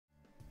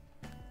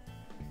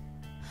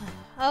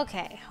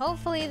Okay,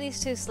 hopefully these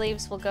 2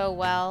 sleeps will go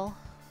well,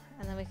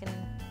 and then we can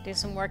do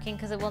some working,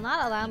 because it will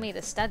not allow me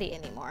to study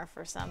anymore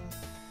for some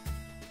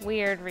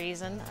weird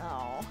reason.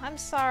 Oh, I'm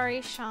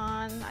sorry,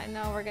 Sean. I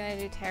know we're gonna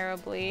do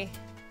terribly.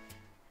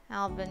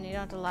 Alvin, you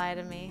don't have to lie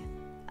to me.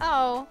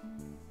 Oh.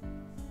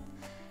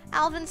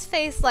 Alvin's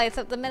face lights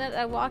up the minute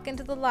I walk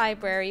into the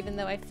library, even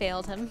though I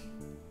failed him.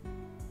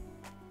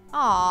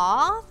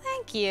 Aw,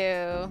 thank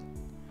you.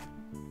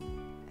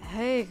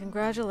 Hey,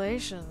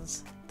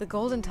 congratulations. The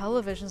golden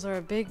televisions are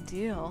a big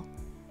deal.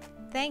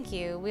 Thank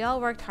you. We all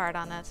worked hard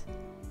on it.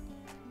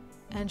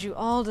 And you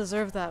all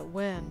deserve that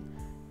win.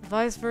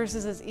 Vice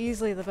Versa is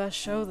easily the best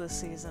show this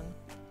season.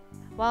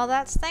 Well,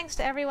 that's thanks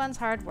to everyone's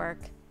hard work.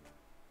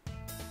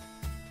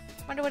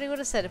 Wonder what he would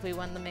have said if we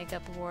won the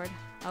makeup award.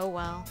 Oh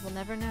well, we'll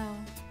never know.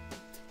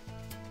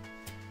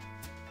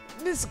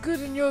 Miss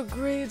Gooden, your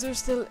grades are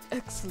still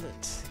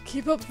excellent.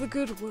 Keep up the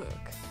good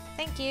work.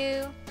 Thank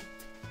you.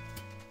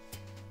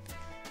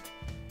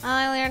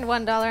 I only earned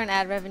 $1 in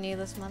ad revenue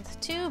this month.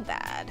 Too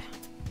bad.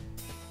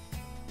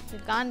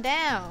 We've gone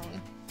down.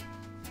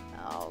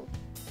 Oh,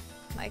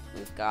 like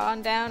we've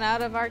gone down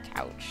out of our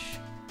couch.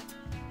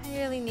 I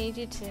really need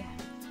you to...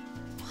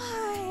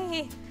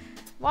 Why?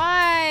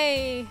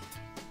 Why?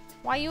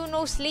 Why you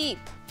no sleep?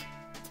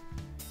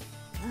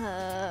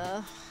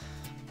 Am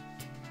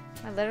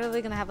I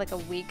literally gonna have like a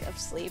week of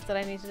sleep that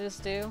I need to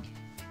just do?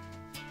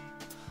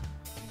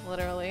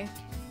 Literally.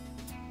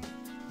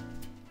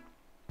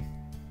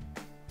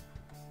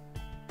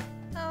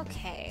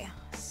 Okay,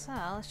 so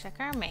let's check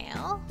our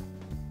mail.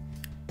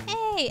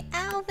 Hey,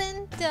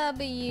 Alvin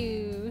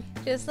W.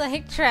 Just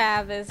like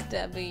Travis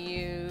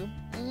W.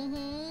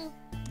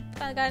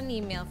 I got an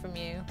email from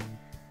you.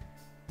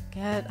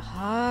 Get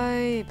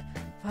hype!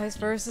 Vice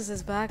Versa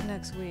is back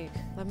next week.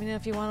 Let me know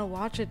if you want to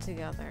watch it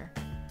together.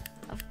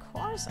 Of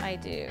course I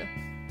do.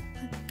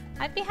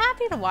 I'd be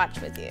happy to watch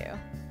with you.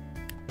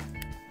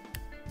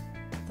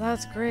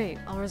 That's great.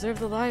 I'll reserve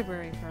the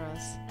library for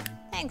us.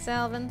 Thanks,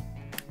 Alvin.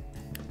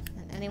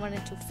 And anyone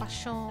into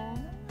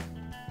fashion?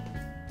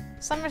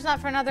 Summer's not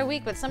for another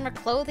week, but summer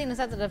clothing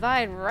is at the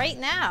Divide right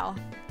now.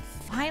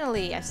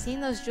 Finally, I've seen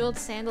those jeweled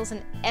sandals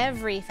in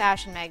every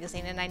fashion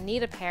magazine, and I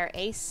need a pair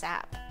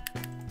ASAP.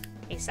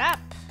 ASAP.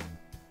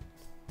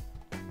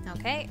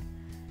 Okay.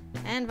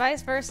 And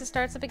Vice Versa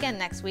starts up again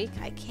next week.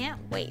 I can't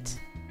wait.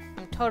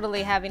 I'm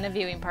totally having a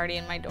viewing party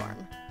in my dorm.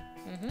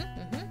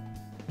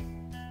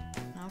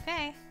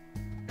 Okay.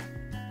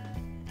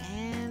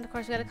 And of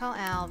course we gotta call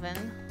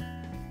Alvin.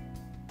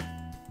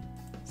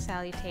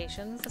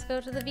 Salutations. Let's go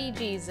to the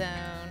VG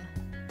zone.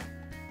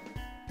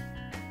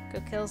 Go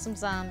kill some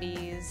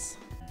zombies.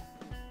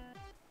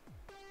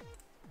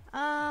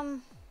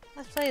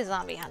 Let's play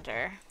Zombie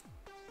Hunter.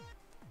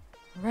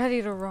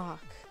 Ready to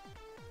rock.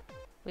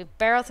 We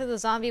barrel through the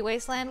zombie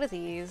wasteland with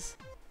ease.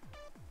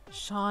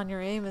 Sean,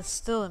 your aim is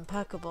still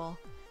impeccable.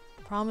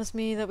 Promise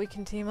me that we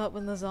can team up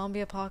when the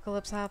zombie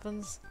apocalypse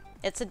happens?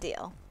 It's a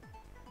deal.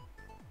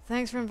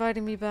 Thanks for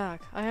inviting me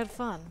back. I had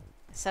fun.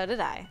 So did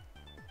I.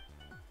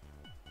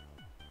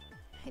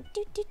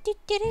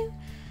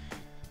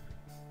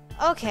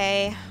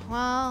 Okay,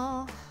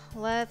 well,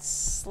 let's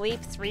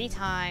sleep 3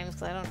 times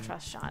because I don't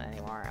trust Sean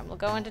anymore. And we'll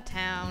go into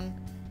town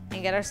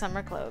and get our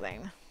summer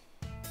clothing.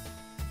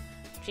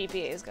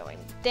 GPA is going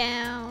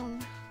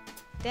down.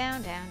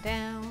 Down, down,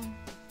 down.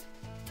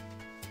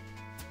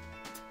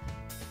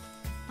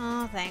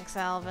 Oh, thanks,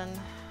 Alvin.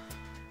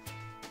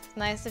 It's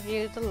nice of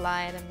you to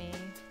lie to me.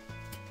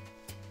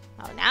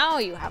 Oh, now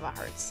you have a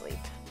hard sleep.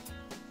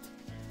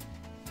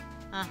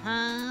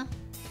 Uh-huh.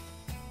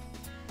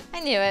 I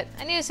knew it.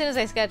 I knew as soon as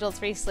I scheduled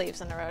 3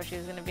 sleeps in a row, she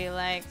was gonna be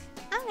like,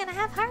 I'm gonna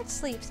have hard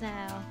sleeps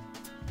now.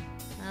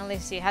 Well, at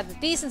least you had the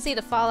decency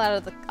to fall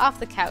out of off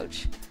the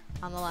couch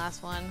on the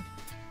last one.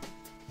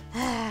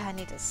 I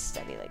need to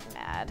study like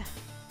mad.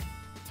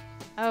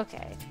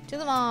 Okay, to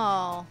the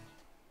mall.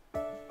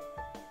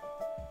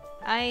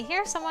 I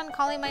hear someone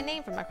calling my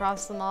name from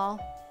across the mall.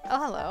 Oh,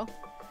 hello.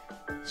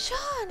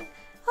 Sean,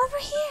 over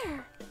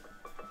here.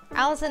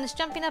 Allison is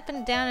jumping up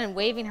and down and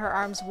waving her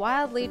arms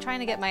wildly,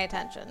 trying to get my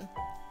attention.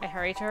 I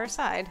hurry to her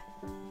side.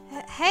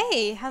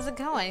 Hey, how's it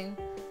going?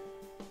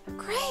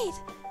 Great,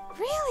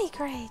 really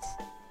great.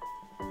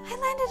 I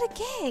landed a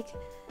gig.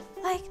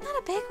 Like, not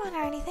a big one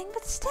or anything,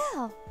 but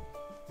still.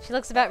 She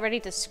looks about ready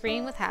to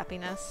scream with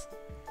happiness.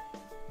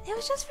 It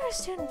was just for a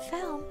student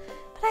film,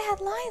 but I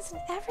had lines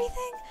and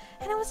everything,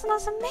 and it was the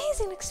most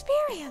amazing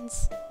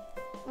experience.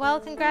 Well,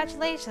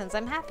 congratulations.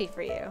 I'm happy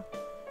for you.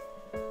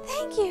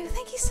 Thank you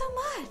so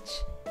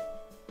much.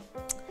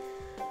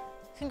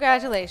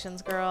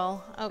 Congratulations,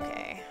 girl.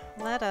 Okay,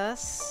 let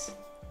us...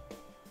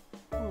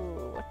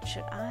 Ooh, what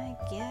should I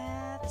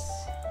get?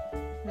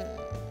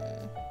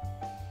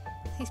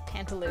 These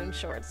pantaloon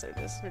shorts are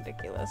just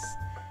ridiculous.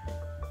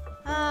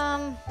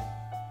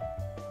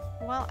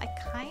 Well, I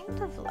kind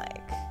of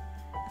like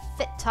a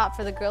fit top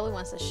for the girl who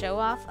wants to show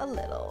off a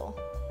little.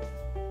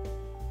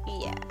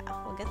 Yeah,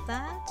 we'll get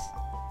that.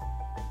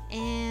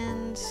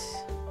 And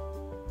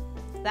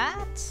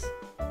that.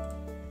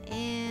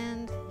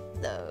 And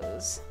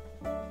those.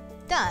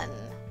 Done.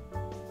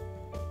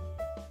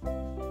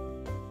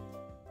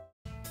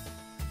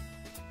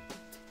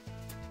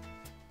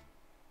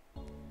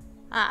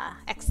 Ah,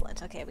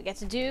 excellent. Okay, we get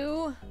to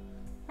do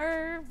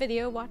our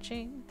video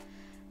watching.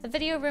 The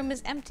video room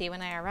is empty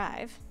when I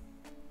arrive.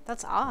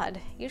 That's odd.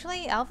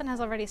 Usually Alvin has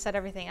already set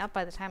everything up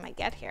by the time I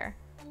get here.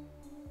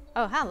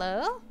 Oh,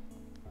 hello?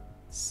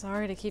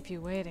 Sorry to keep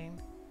you waiting.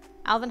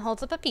 Alvin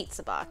holds up a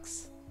pizza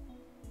box.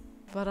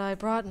 But I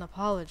brought an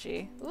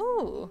apology.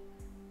 Ooh.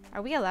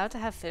 Are we allowed to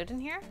have food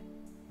in here?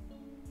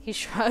 He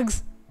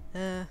shrugs.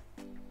 There's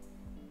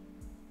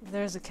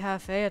a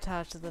cafe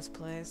attached to this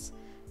place,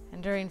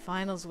 and during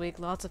finals week,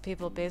 lots of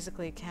people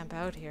basically camp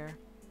out here.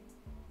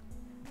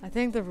 I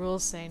think the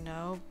rules say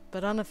no,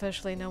 but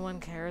unofficially no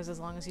one cares as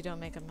long as you don't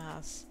make a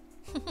mess.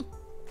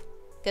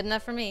 Good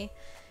enough for me.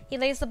 He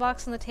lays the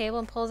box on the table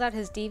and pulls out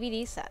his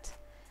DVD set.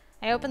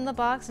 I open the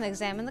box and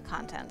examine the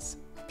contents.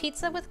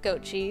 Pizza with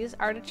goat cheese,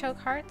 artichoke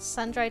hearts,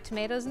 sun-dried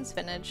tomatoes, and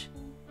spinach.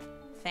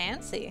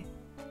 Fancy.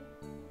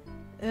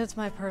 It's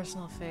my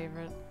personal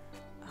favorite.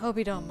 Hope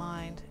you don't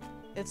mind.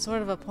 It's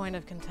sort of a point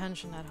of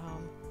contention at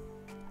home.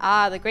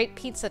 Ah, the great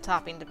pizza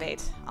topping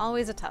debate.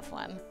 Always a tough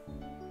one.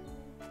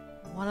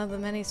 One of the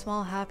many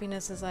small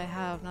happinesses I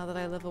have now that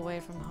I live away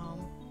from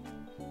home.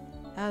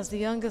 As the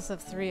youngest of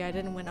 3, I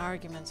didn't win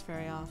arguments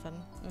very often.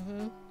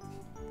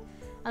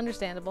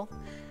 Understandable.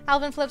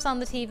 Alvin flips on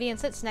the TV and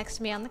sits next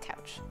to me on the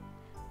couch.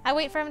 I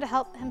wait for him to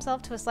help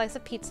himself to a slice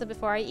of pizza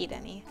before I eat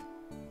any.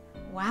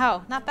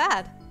 Wow, not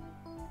bad.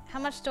 How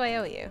much do I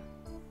owe you?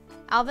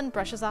 Alvin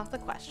brushes off the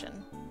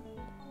question.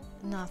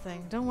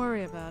 Nothing. Don't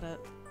worry about it.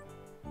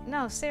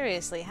 No,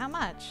 seriously, how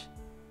much?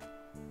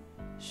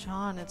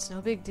 Sean, it's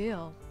no big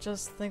deal.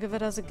 Just think of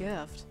it as a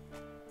gift.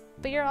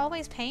 But you're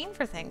always paying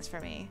for things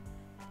for me.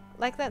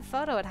 Like that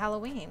photo at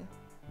Halloween.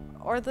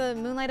 Or the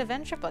Moonlight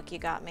Adventure book you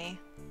got me.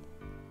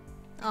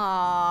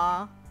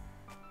 Aww.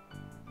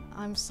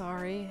 I'm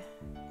sorry.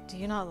 Do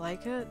you not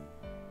like it?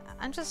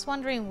 I'm just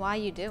wondering why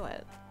you do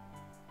it.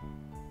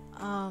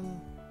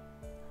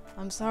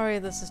 I'm sorry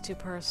this is too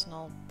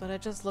personal, but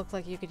it just looked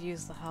like you could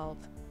use the help.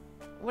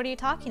 What are you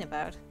talking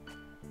about?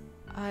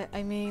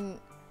 I mean,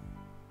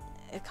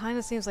 it kind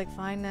of seems like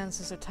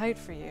finances are tight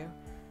for you.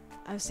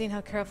 I've seen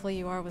how careful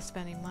you are with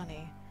spending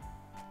money.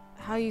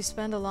 How you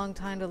spend a long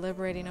time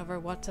deliberating over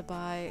what to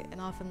buy and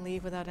often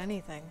leave without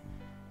anything.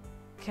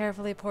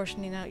 Carefully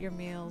portioning out your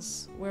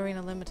meals, wearing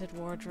a limited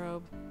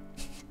wardrobe.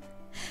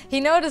 He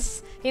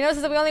notices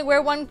that we only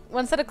wear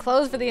one set of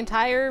clothes for the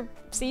entire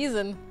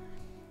season.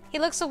 He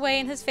looks away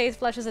and his face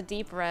flushes a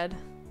deep red.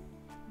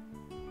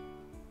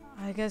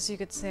 I guess you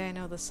could say I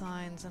know the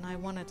signs and I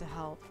wanted to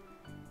help.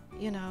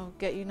 You know,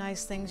 get you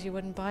nice things you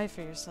wouldn't buy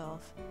for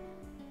yourself.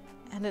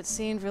 And it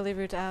seemed really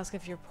rude to ask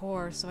if you're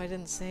poor, so I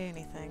didn't say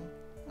anything.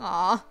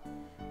 Aw.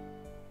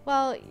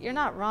 Well, you're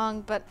not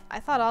wrong, but I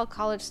thought all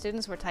college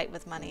students were tight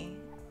with money.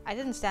 I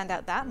didn't stand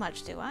out that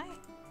much, do I?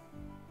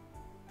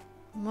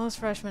 Most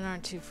freshmen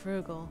aren't too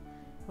frugal.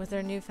 With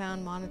their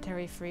newfound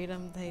monetary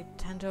freedom, they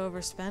tend to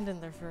overspend in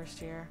their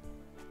first year.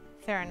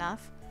 Fair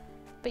enough.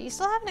 But you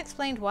still haven't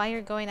explained why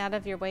you're going out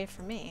of your way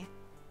for me.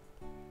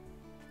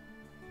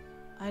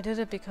 I did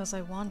it because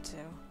I want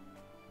to.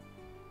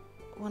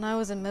 When I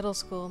was in middle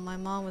school, my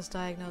mom was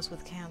diagnosed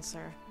with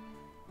cancer.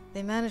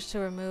 They managed to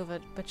remove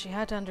it, but she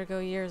had to undergo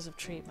years of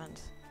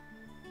treatment.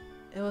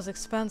 It was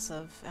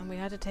expensive, and we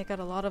had to take out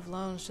a lot of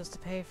loans just to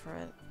pay for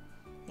it.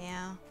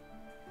 Yeah.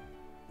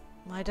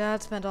 My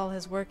dad spent all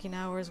his waking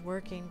hours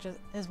working just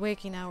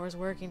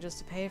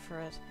to pay for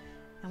it,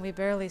 and we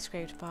barely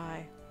scraped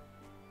by.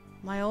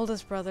 My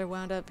oldest brother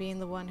wound up being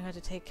the one who had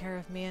to take care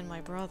of me and my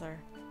brother.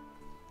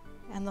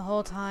 And the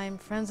whole time,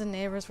 friends and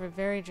neighbors were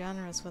very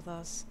generous with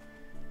us.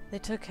 They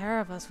took care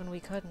of us when we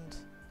couldn't.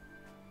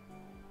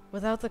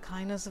 Without the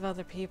kindness of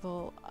other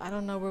people, I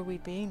don't know where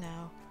we'd be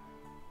now.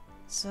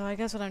 So I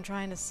guess what I'm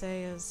trying to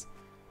say is,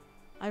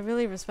 I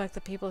really respect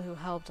the people who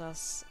helped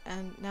us,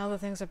 and now that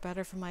things are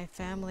better for my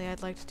family,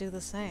 I'd like to do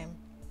the same.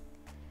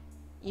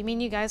 You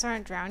mean you guys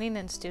aren't drowning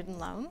in student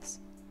loans?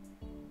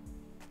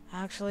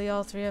 Actually,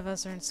 all 3 of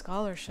us earned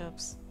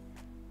scholarships.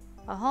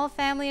 A whole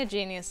family of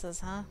geniuses,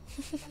 huh?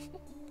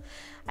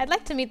 I'd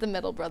like to meet the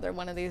middle brother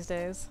one of these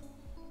days.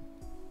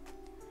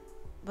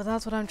 But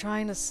that's what I'm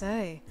trying to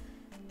say.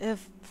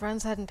 If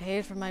friends hadn't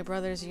paid for my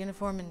brother's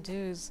uniform and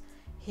dues,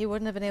 he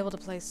wouldn't have been able to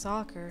play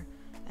soccer,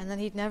 and then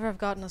he'd never have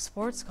gotten a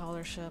sports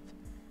scholarship.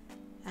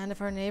 And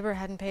if our neighbor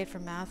hadn't paid for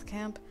math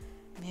camp,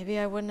 maybe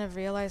I wouldn't have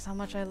realized how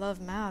much I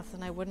love math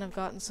and I wouldn't have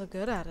gotten so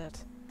good at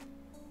it.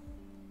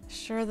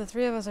 Sure, the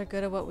 3 of us are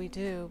good at what we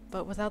do,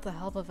 but without the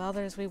help of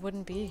others, we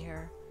wouldn't be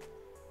here.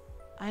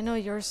 I know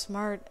you're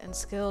smart and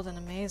skilled and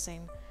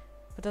amazing,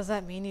 but does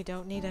that mean you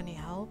don't need any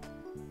help?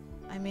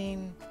 I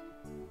mean,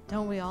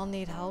 don't we all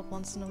need help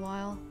once in a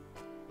while?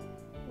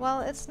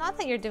 Well, it's not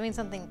that you're doing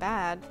something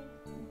bad,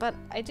 but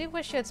I do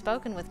wish you had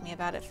spoken with me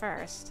about it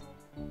first.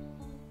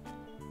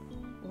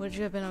 Would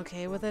you have been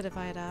okay with it if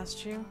I had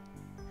asked you?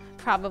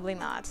 Probably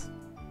not.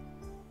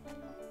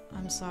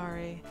 I'm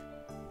sorry.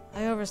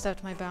 I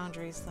overstepped my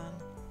boundaries then.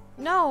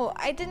 No,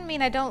 I didn't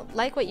mean I don't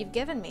like what you've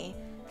given me.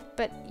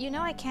 but you know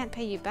I can't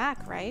pay you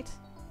back, right?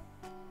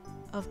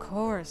 Of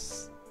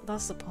course.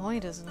 That's the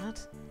point, isn't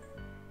it?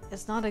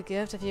 It's not a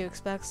gift if you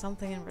expect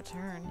something in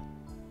return.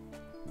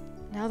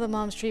 Now that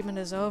Mom's treatment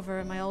is over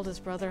and my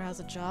oldest brother has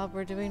a job,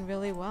 we're doing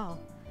really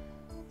well.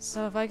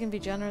 So if I can be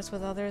generous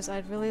with others,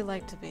 I'd really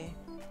like to be.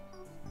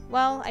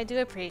 Well, I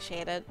do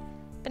appreciate it,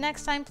 but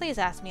next time please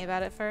ask me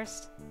about it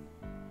first.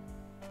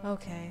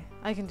 Okay,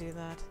 I can do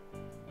that.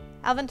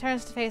 Alvin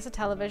turns to face the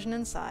television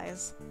and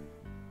sighs.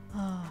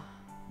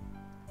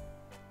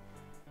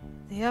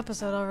 The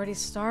episode already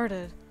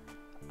started.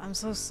 I'm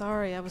so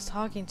sorry, I was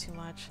talking too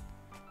much.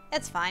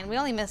 It's fine, we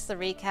only missed the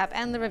recap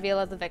and the reveal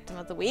of the victim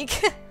of the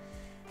week.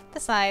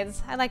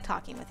 Besides, I like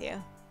talking with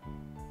you.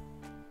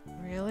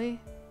 Really?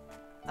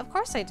 Of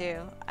course I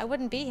do. I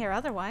wouldn't be here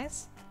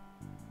otherwise.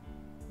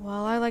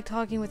 Well, I like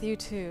talking with you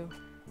too.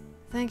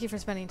 Thank you for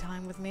spending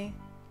time with me.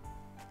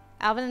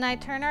 Alvin and I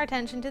turn our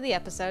attention to the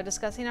episode,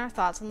 discussing our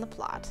thoughts on the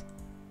plot.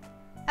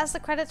 As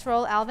the credits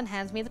roll, Alvin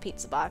hands me the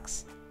pizza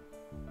box.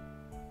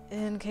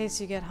 In case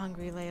you get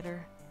hungry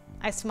later.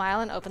 I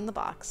smile and open the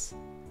box.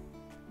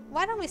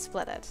 Why don't we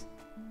split it?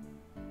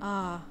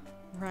 Ah,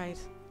 right.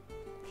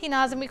 He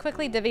nods and we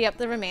quickly divvy up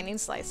the remaining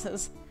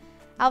slices.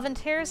 Alvin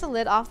tears the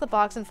lid off the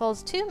box and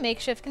folds 2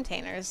 makeshift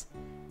containers.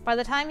 By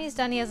the time he's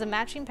done, he has a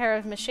matching pair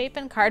of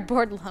misshapen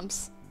cardboard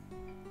lumps.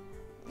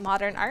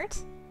 Modern art?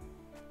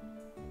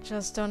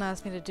 Just don't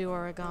ask me to do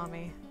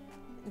origami.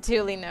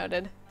 Duly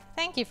noted.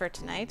 Thank you for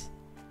tonight.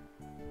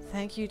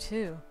 Thank you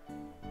too.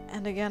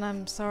 And again,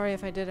 I'm sorry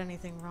if I did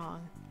anything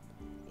wrong.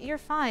 You're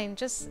fine.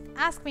 Just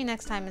ask me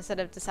next time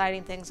instead of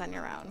deciding things on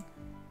your own.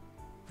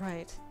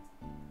 Right.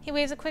 He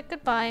waves a quick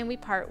goodbye and we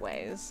part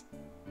ways.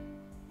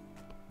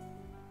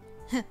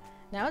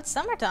 Now it's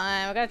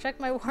summertime. I gotta check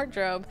my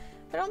wardrobe.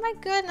 But oh my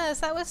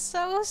goodness, that was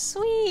so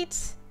sweet.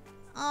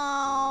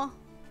 Aww.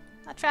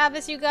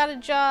 Travis, you got a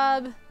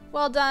job.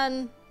 Well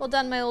done. Well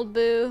done, my old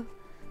boo.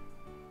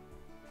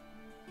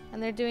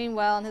 And they're doing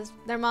well, and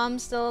their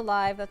mom's still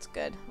alive. That's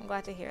good. I'm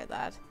glad to hear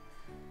that.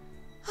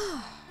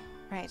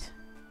 Right.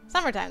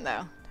 Summertime,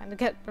 though. Time to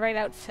get the right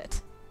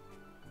outfit.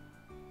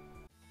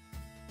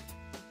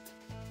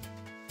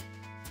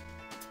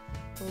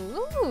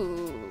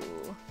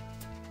 Ooh.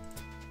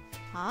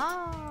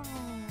 Ah.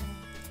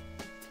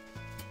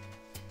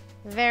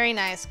 Very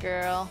nice,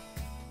 girl.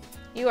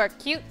 You are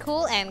cute,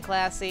 cool, and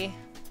classy.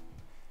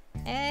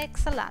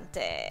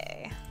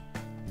 Excelente.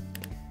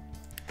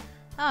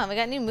 Oh, we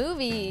got new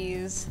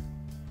movies.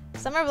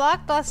 Summer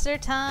blockbuster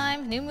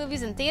time. New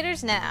movies in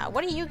theaters now.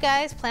 What do you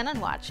guys plan on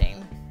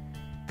watching?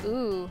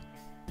 Ooh.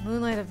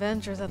 Moonlight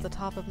Adventures at the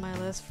top of my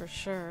list for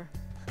sure.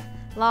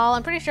 Lol,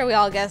 I'm pretty sure we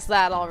all guessed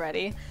that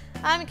already.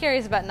 I'm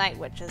curious about Night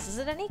Witches. Is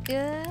it any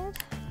good?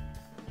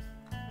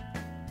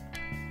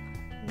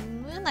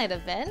 Moonlight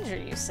Avenger,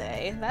 you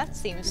say? That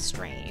seems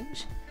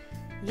strange.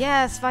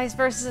 Yes, Vice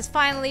Versa is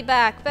finally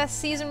back. Best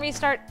season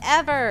restart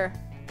ever.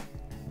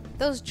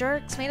 Those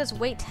jerks made us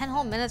wait 10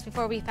 whole minutes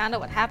before we found out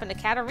what happened to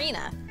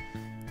Katarina.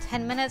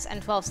 10 minutes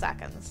and 12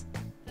 seconds.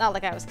 Not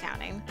like I was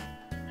counting.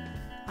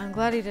 I'm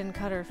glad he didn't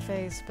cut her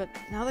face, but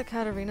now that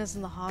Katarina's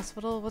in the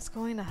hospital, what's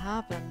going to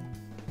happen?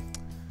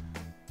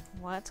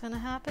 What's gonna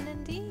happen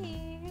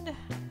indeed?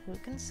 Who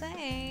can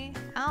say?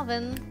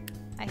 Alvin,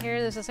 I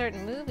hear there's a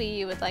certain movie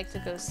you would like to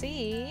go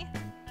see.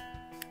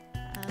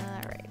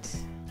 Alright.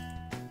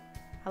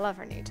 I love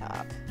her new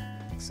top.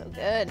 Looks so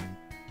good.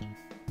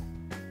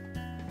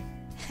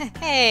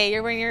 Hey,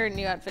 you're wearing your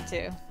new outfit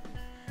too.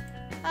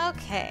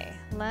 Okay,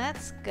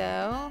 let's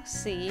go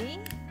see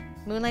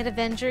Moonlight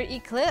Avenger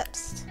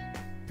Eclipsed.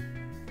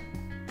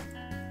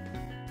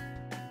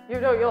 You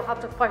know you'll have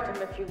to fight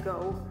him if you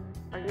go.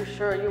 Are you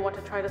sure you want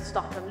to try to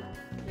stop him?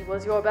 He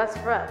was your best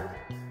friend.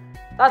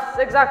 That's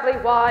exactly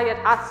why it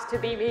has to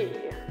be me.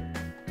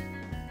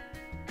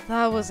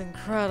 That was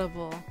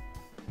incredible.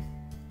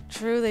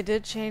 True, they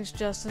did change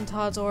Justin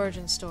Todd's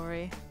origin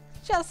story.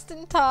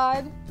 Justin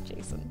Todd.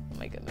 Jason, oh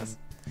my goodness.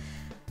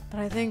 But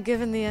I think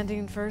given the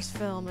ending first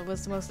film, it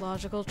was the most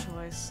logical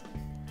choice.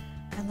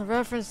 And the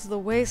reference to the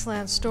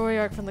Wasteland story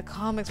arc from the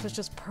comics was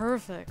just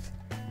perfect.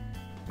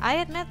 I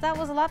admit that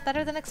was a lot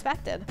better than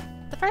expected.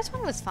 The first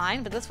one was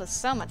fine, but this was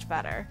so much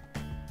better.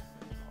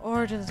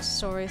 Origin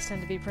stories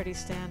tend to be pretty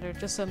standard,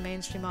 just so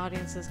mainstream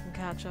audiences can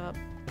catch up.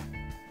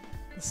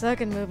 The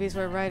second movie's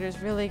where writers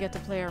really get to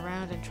play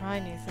around and try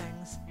new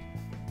things.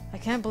 I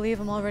can't believe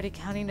I'm already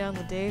counting down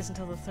the days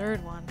until the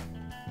third one.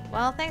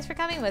 Well, thanks for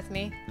coming with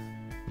me.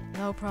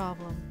 No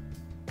problem.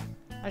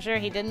 I'm sure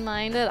he didn't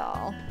mind at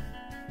all.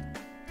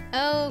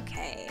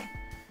 Okay.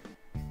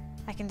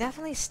 I can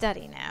definitely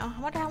study now.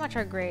 I wonder how much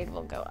our grade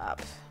will go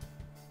up.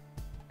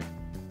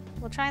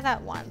 We'll try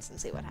that once and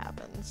see what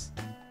happens.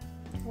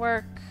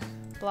 Work,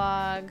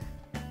 blog,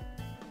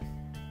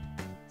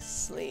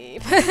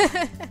 sleep.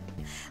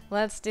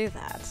 Let's do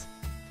that.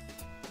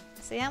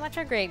 See how much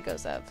our grade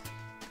goes up.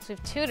 Because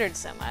we've tutored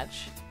so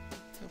much.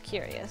 I'm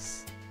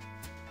curious.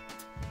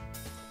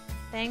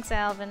 Thanks,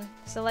 Alvin.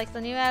 Still like the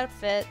new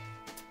outfit.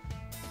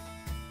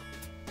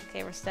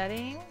 Okay, we're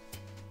studying.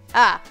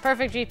 Ah,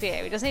 perfect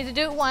GPA. We just need to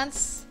do it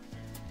once.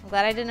 I'm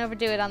Glad I didn't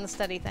overdo it on the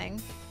study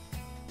thing.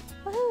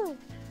 Woohoo!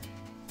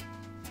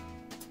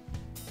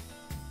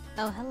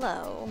 Oh,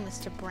 hello,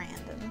 Mr.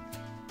 Brandon.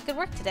 Good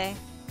work today.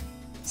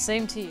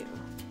 Same to you.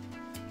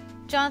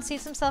 John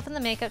seats himself in the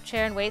makeup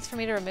chair and waits for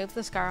me to remove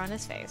the scar on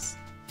his face.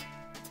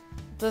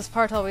 This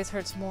part always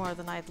hurts more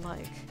than I'd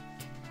like.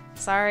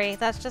 Sorry,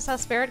 that's just how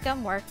spirit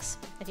gum works.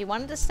 If you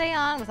wanted to stay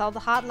on with all the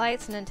hot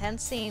lights and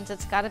intense scenes,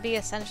 it's gotta be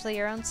essentially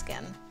your own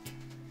skin.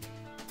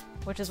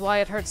 Which is why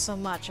it hurts so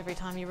much every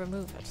time you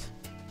remove it.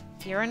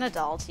 You're an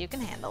adult, you can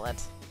handle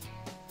it.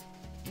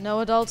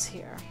 No adults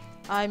here.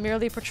 I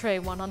merely portray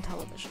one on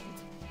television.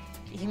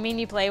 You mean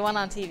you play one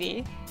on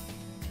TV?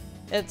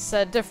 It's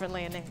said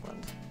differently in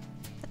England.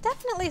 It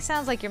definitely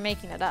sounds like you're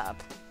making it up.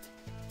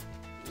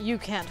 You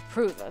can't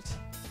prove it.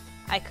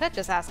 I could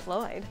just ask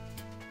Lloyd.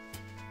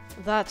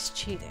 That's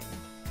cheating.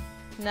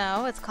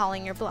 No, it's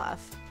calling your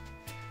bluff.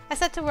 I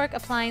set to work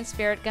applying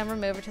spirit gum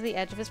remover to the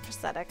edge of his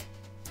prosthetic.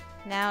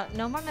 Now,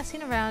 no more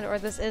messing around or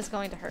this is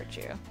going to hurt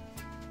you.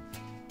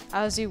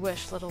 As you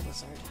wish, little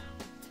wizard.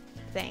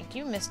 Thank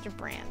you, Mr.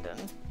 Brandon.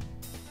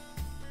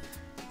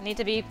 I need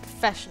to be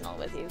professional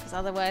with you, because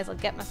otherwise I'll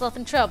get myself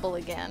in trouble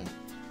again.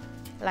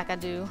 Like I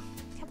do.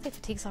 I can't believe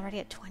fatigue's already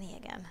at 20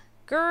 again.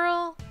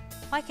 Girl,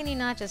 why can you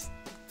not just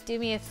do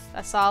me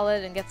a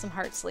solid and get some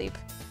heart sleep?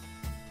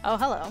 Oh,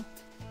 hello.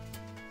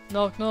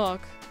 Knock knock.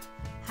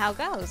 How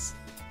goes?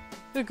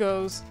 It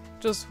goes.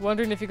 Just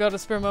wondering if you got a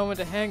spare moment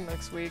to hang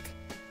next week.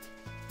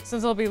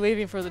 Since I'll be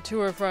leaving for the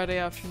tour Friday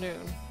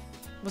afternoon.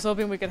 Was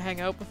hoping we could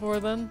hang out before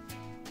then.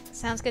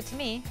 Sounds good to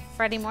me.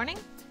 Friday morning?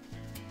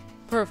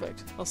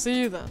 Perfect. I'll see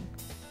you then.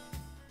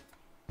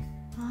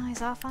 Oh,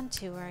 he's off on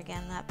tour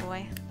again, that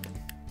boy.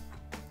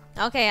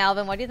 Okay,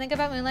 Alvin, what do you think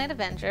about Moonlight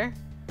Avenger?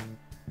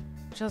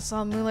 Just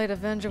saw Moonlight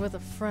Avenger with a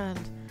friend.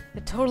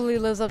 It totally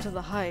lives up to the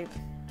hype.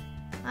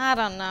 I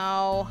don't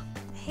know.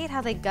 I hate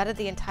how they gutted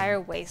the entire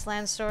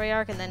Wasteland story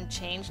arc and then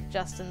changed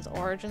Justin's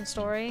origin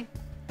story.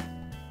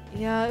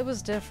 Yeah, it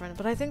was different,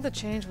 but I think the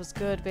change was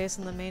good based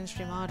on the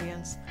mainstream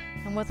audience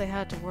and what they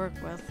had to work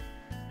with.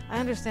 I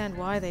understand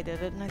why they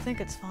did it, and I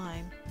think it's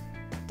fine.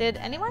 Did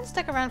anyone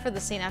stick around for the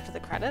scene after the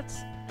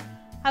credits?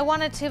 I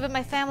wanted to, but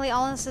my family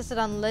all insisted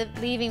on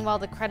leaving while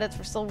the credits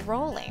were still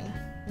rolling.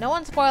 No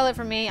one spoil it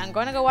for me. I'm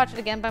going to go watch it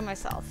again by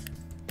myself.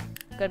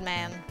 Good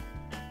man.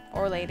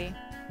 Or lady.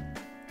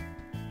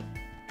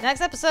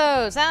 Next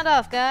episode! Sound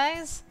off,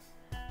 guys!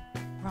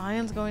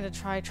 Ryan's going to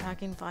try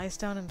tracking Vice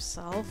down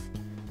himself?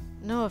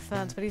 No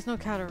offense, but he's no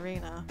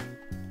Katarina.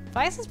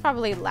 Vice is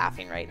probably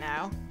laughing right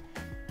now.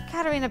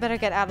 Katarina better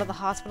get out of the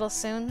hospital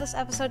soon. This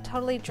episode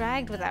totally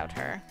dragged without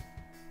her.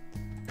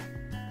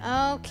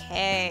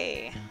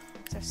 Okay.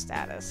 What's our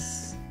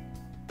status?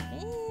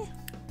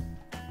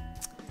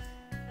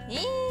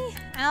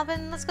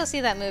 Alvin, let's go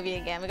see that movie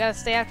again. We gotta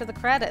stay after the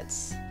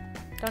credits.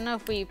 Don't know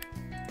if we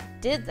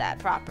did that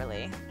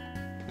properly.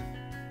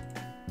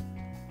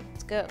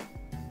 Let's go.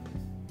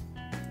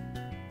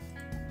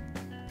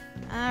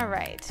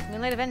 Alright,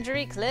 Moonlight Avenger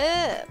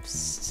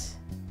eclipsed.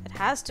 It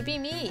has to be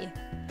me.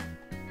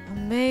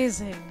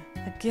 Amazing.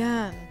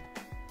 Again.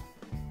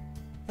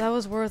 That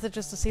was worth it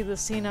just to see the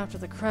scene after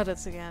the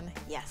credits again.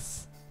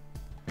 Yes.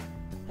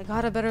 I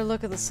got a better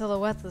look at the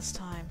silhouette this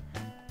time.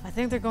 I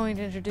think they're going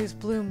to introduce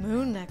Blue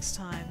Moon next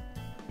time.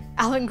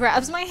 Alvin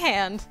grabs my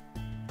hand.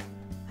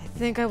 I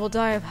think I will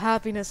die of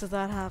happiness if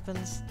that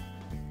happens.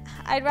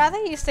 I'd rather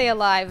you stay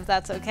alive if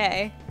that's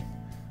okay.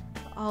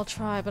 I'll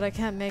try, but I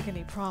can't make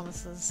any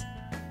promises.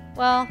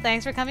 Well,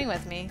 thanks for coming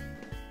with me.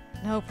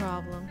 No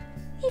problem.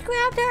 He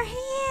grabbed our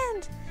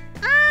hand!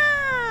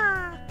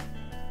 Ah!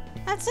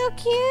 That's so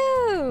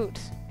cute!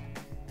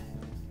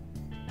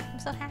 I'm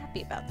so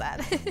happy about that.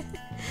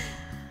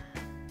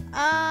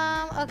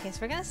 Okay, so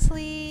we're gonna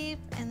sleep,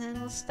 and then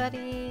we'll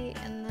study,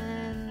 and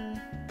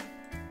then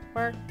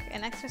work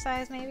and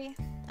exercise, maybe?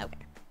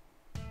 Okay.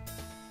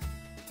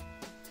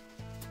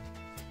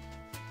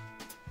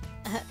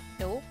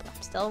 Nope,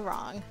 I'm still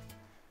wrong.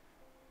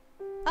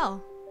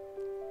 Oh.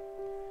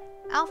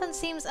 Alvin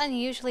seems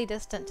unusually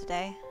distant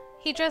today.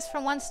 He drifts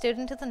from one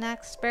student to the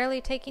next,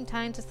 barely taking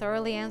time to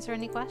thoroughly answer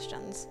any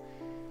questions.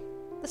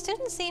 The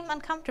students seem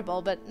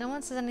uncomfortable, but no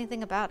one says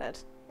anything about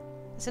it.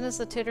 As soon as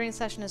the tutoring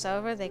session is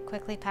over, they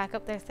quickly pack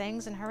up their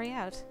things and hurry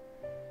out.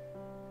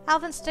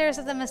 Alvin stares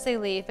at them as they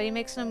leave, but he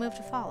makes no move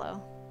to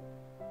follow.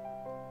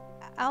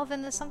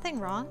 Alvin, is something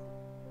wrong?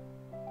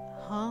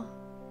 Huh?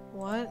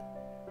 What?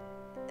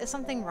 Is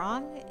something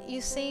wrong?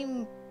 You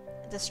seem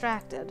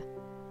distracted.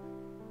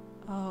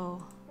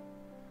 Oh.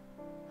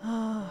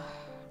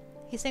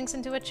 He sinks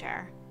into a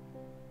chair.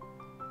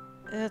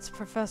 It's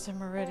Professor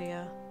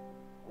Meridia.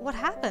 What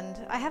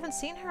happened? I haven't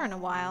seen her in a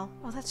while.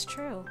 Oh, that's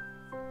true.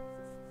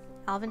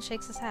 Alvin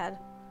shakes his head.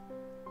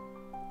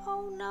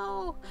 Oh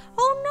no!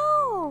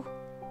 Oh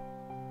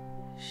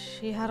no!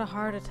 She had a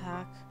heart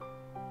attack.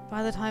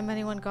 By the time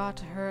anyone got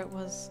to her, it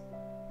was...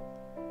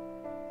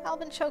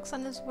 Alvin chokes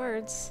on his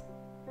words.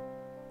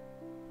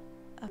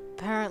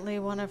 Apparently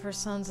one of her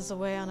sons is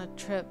away on a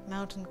trip,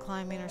 mountain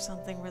climbing or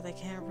something, where they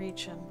can't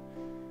reach him.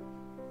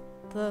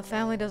 The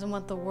family doesn't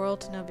want the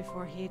world to know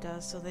before he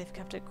does, so they've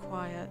kept it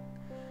quiet.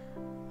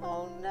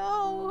 Oh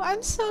no,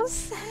 I'm so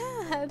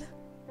sad.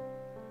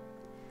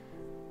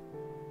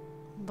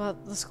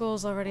 But the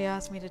school's already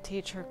asked me to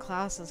teach her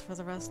classes for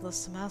the rest of the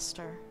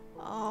semester.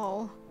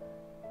 Oh.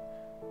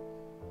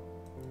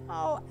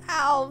 Oh,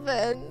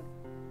 Alvin.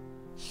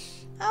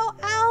 Oh,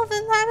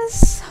 Alvin, that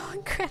is so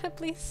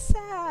incredibly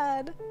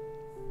sad.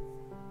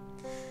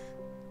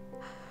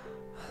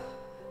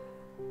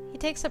 He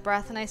takes a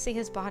breath and I see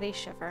his body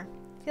shiver.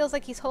 Feels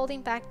like he's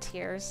holding back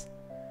tears.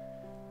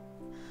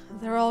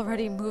 They're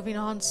already moving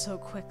on so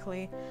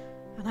quickly,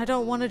 and I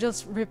don't want to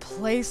just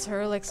replace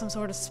her like some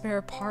sort of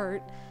spare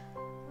part.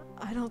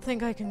 I don't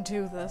think I can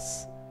do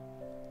this.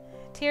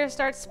 Tears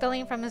start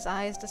spilling from his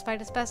eyes despite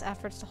his best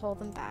efforts to hold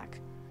them back.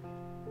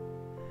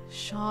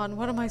 Sean,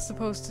 what am I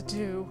supposed to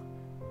do?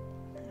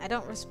 I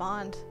don't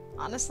respond.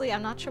 Honestly,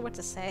 I'm not sure what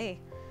to say.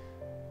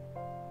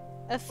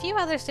 A few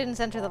other students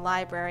enter the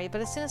library,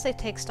 but as soon as they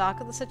take stock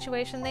of the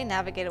situation, they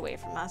navigate away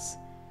from us.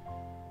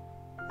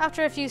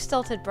 After a few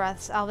stilted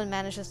breaths, Alvin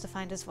manages to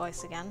find his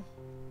voice again.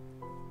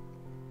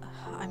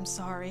 I'm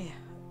sorry.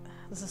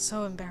 This is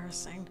so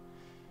embarrassing.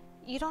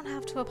 You don't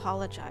have to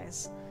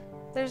apologize.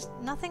 There's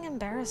nothing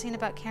embarrassing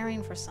about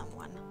caring for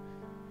someone.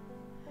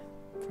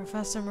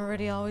 Professor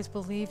Meridi always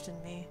believed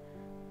in me.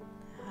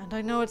 And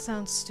I know it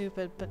sounds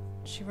stupid, but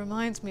she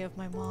reminds me of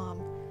my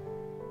mom.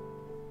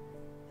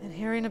 And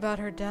hearing about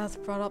her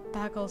death brought up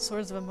back all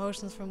sorts of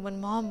emotions from when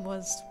Mom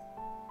was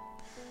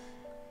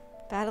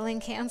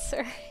battling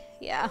cancer.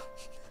 Yeah.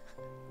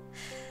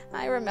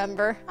 I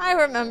remember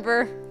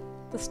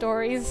the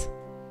stories.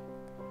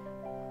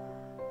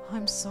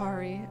 I'm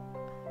sorry.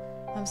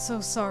 I'm so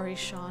sorry,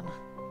 Sean.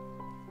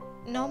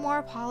 No more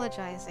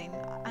apologizing.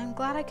 I'm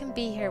glad I can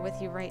be here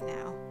with you right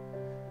now.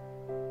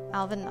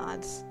 Alvin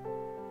nods.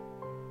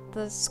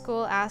 The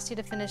school asked you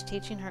to finish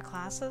teaching her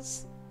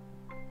classes?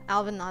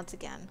 Alvin nods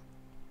again.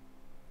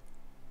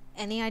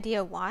 Any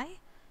idea why?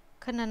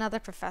 Couldn't another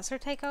professor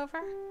take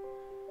over?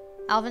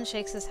 Alvin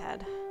shakes his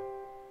head.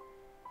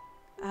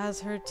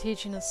 As her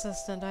teaching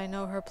assistant, I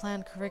know her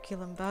planned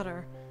curriculum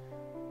better.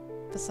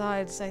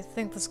 Besides, I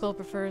think the school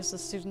prefers the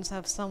students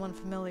have someone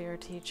familiar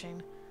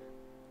teaching.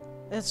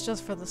 It's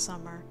just for the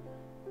summer.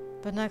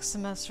 But next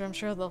semester, I'm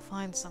sure they'll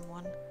find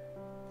someone.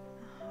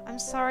 I'm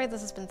sorry this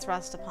has been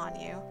thrust upon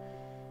you.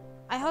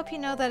 I hope you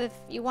know that if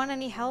you want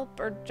any help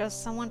or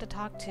just someone to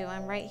talk to,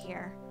 I'm right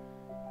here.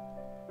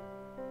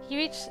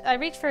 I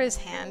reach for his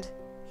hand.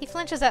 He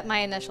flinches at my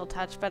initial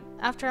touch, but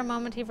after a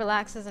moment he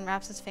relaxes and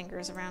wraps his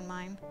fingers around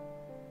mine.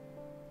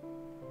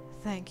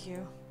 Thank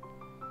you.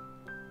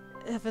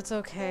 If it's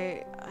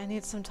okay, I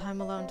need some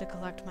time alone to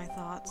collect my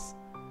thoughts.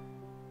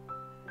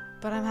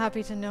 But I'm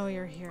happy to know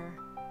you're here.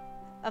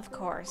 Of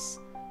course.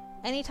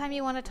 Anytime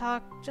you want to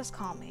talk, just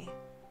call me.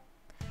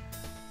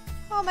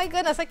 Oh my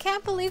goodness, I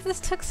can't believe this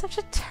took such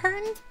a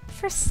turn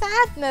for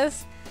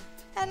sadness.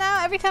 And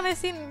now every time I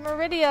see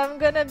Meridia, I'm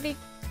gonna be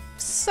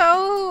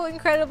so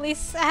incredibly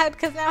sad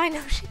because now I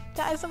know she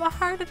dies of a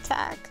heart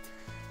attack.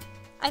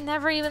 I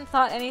never even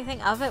thought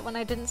anything of it when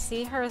I didn't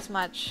see her as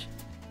much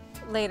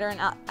later in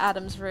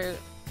Adam's route.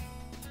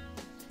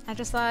 I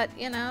just thought,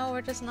 you know,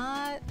 we're just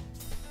not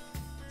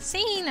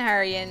seeing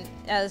her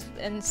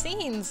in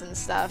scenes and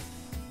stuff.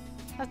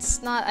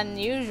 That's not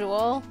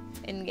unusual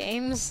in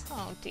games.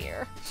 Oh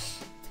dear.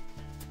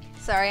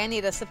 Sorry, I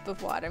need a sip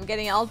of water. I'm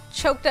getting all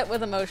choked up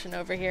with emotion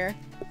over here.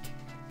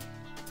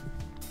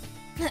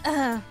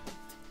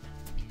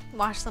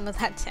 Wash some of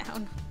that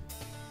down.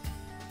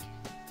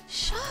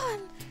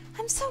 Sean,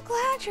 I'm so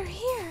glad you're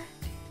here.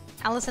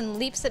 Allison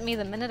leaps at me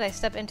the minute I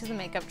step into the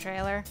makeup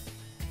trailer.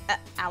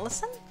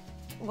 Allison?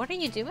 What are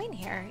you doing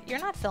here? You're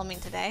not filming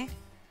today.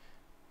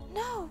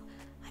 No,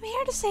 I'm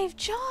here to save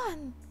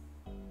John.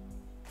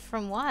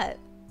 From what?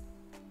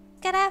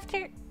 Get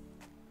after...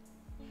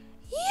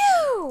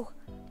 You!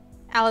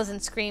 Allison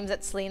screams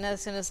at Selena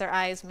as soon as their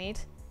eyes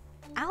meet.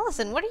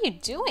 Allison, what are you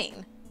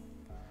doing?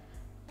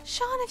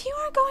 Sean, if you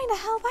aren't going to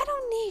help, I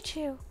don't need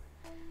you.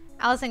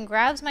 Allison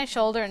grabs my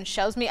shoulder and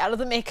shoves me out of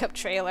the makeup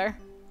trailer.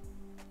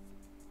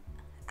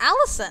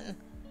 Allison!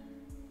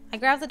 I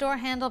grab the door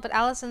handle, but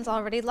Allison's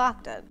already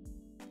locked it.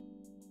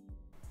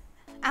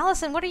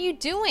 Allison, what are you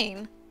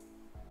doing?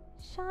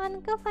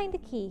 Sean, go find a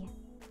key.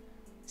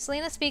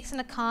 Selena speaks in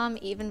a calm,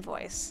 even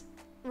voice.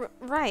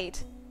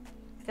 Right.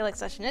 I feel like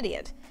such an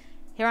idiot.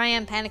 Here I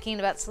am panicking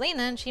about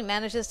Selena, and she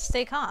manages to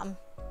stay calm.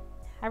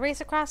 I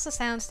race across the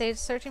soundstage,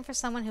 searching for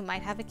someone who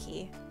might have a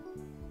key.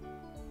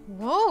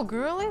 Whoa,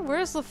 girlie,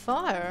 where's the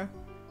fire?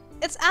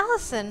 It's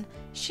Allison.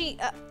 She,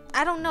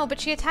 I don't know, but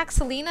she attacked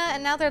Selena,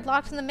 and now they're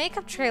locked in the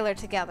makeup trailer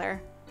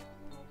together.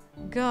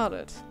 Got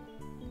it.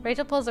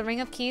 Rachel pulls a ring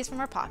of keys from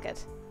her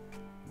pocket.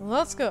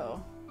 Let's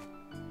go.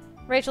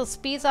 Rachel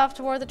speeds off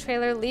toward the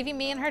trailer, leaving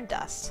me in her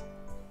dust.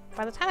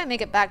 By the time I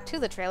make it back to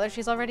the trailer,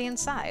 she's already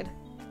inside.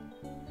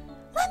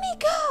 Let me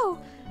go!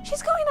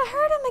 She's going to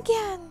hurt him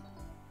again!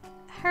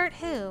 Hurt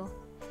who?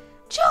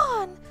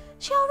 John!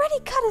 She already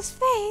cut his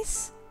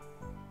face!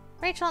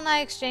 Rachel and I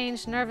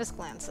exchanged nervous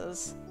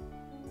glances.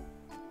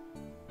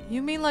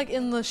 You mean like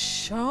in the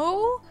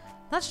show?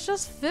 That's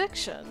just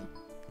fiction.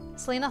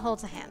 Selena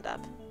holds a hand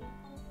up.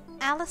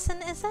 Allison,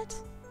 is it?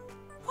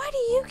 Why do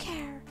you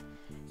care?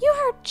 You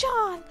hurt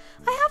John!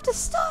 I have to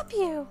stop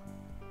you!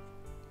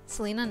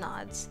 Selena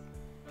nods.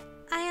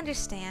 I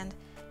understand.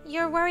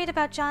 You're worried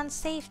about John's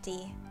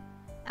safety.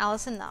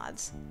 Allison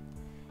nods.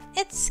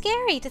 It's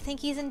scary to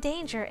think he's in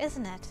danger,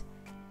 isn't it?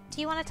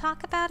 Do you want to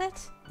talk about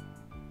it?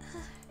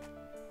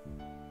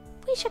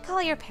 We should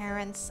call your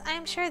parents.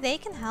 I'm sure they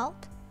can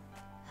help.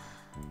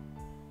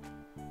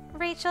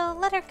 Rachel,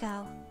 let her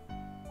go.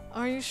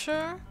 Are you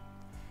sure?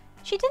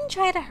 She didn't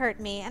try to hurt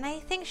me, and I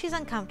think she's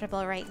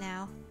uncomfortable right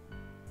now.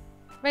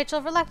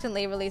 Rachel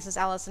reluctantly releases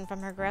Allison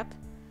from her grip.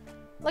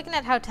 Looking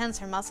at how tense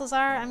her muscles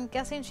are, I'm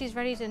guessing she's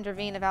ready to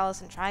intervene if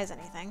Allison tries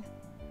anything.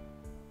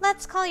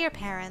 Let's call your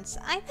parents.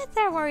 I bet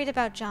they're worried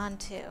about John,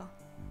 too.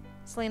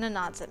 Selena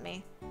nods at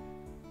me.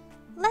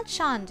 Let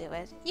Sian do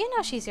it. You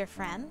know she's your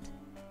friend.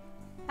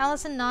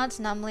 Allison nods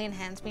numbly and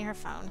hands me her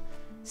phone.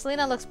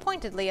 Selena looks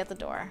pointedly at the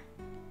door.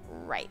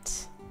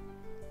 Right.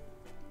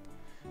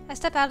 I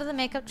step out of the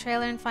makeup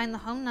trailer and find the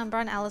home number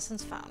on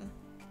Allison's phone.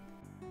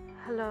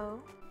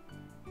 Hello?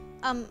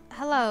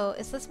 Hello,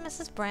 is this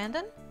Mrs.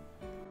 Brandon?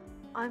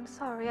 I'm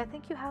sorry, I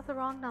think you have the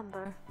wrong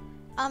number.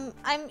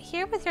 I'm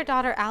here with your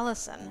daughter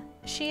Allison.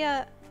 She,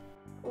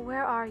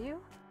 Where are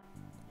you?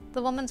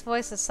 The woman's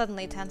voice is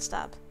suddenly tensed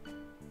up.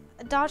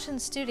 Dodgen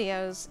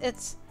Studios,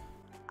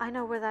 I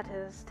know where that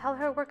is. Tell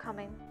her we're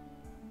coming.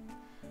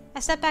 I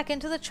step back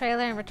into the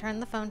trailer and return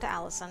the phone to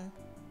Allison.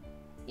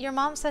 Your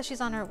mom says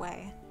she's on her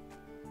way.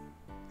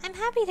 I'm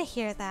happy to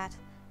hear that.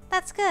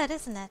 That's good,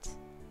 isn't it?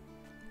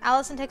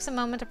 Allison takes a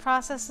moment to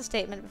process the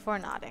statement before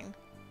nodding.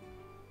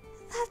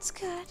 That's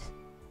good.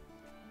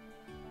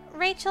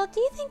 Rachel, do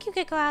you think you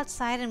could go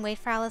outside and wait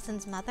for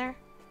Allison's mother?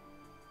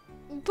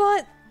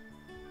 But...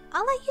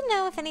 I'll let you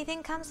know if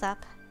anything comes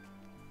up.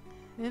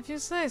 If you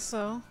say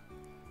so.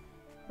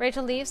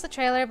 Rachel leaves the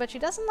trailer, but she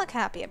doesn't look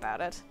happy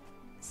about it.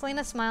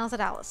 Selena smiles at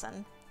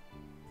Allison.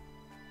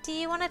 Do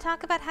you want to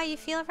talk about how you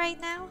feel right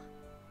now?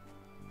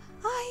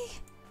 I'm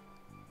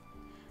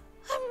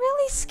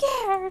really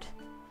scared.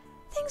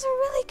 Things are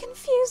really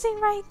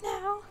confusing right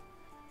now.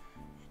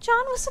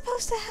 John was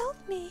supposed to help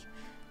me.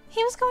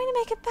 He was going to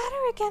make it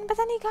better again, but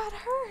then he got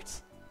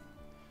hurt.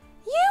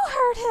 You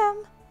hurt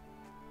him!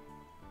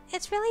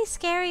 It's really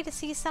scary to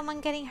see someone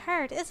getting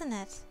hurt, isn't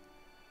it?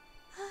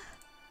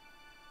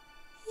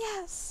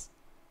 Yes.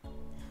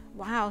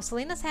 Wow,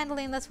 Selena's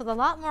handling this with a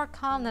lot more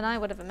calm than I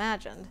would have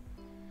imagined.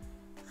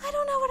 I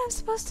don't know what I'm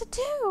supposed to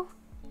do.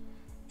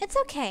 It's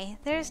okay.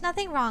 There's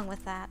nothing wrong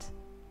with that.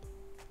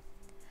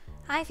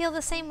 I feel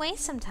the same way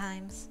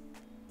sometimes.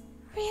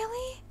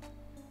 Really?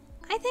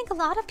 I think a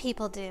lot of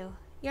people do.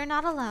 You're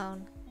not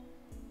alone.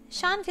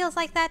 Sian feels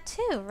like that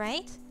too,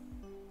 right?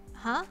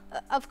 Huh?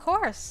 Of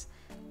course.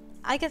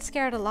 I get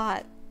scared a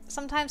lot.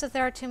 Sometimes if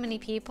there are too many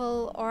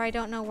people, or I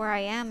don't know where I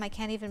am, I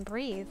can't even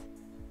breathe.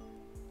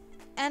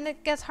 And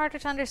it gets harder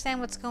to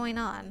understand what's going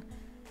on.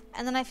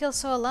 And then I feel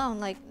so alone,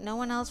 like no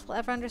one else will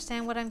ever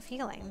understand what I'm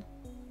feeling.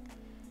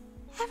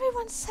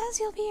 Everyone says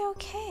you'll be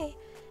okay,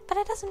 but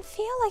it doesn't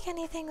feel like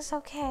anything's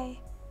okay.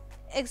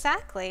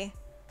 Exactly.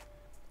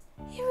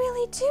 You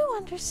really do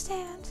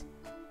understand.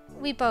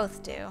 We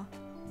both do.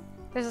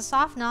 There's a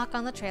soft knock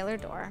on the trailer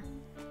door.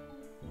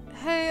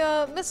 Hey,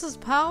 Mrs.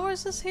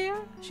 Powers is here?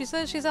 She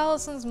says she's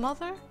Allison's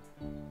mother?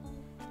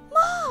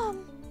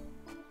 Mom!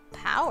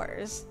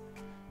 Powers?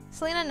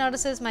 Selena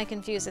notices my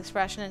confused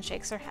expression and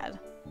shakes her head.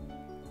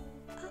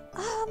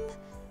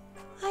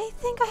 I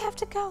think I have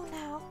to go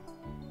now.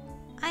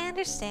 I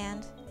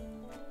understand.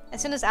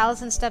 As soon as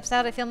Allison steps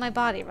out, I feel my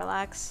body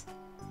relax.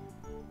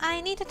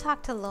 I need to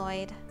talk to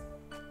Lloyd.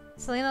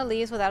 Selena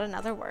leaves without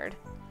another word.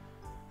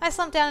 I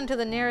slump down into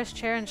the nearest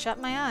chair and shut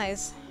my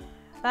eyes.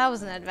 That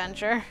was an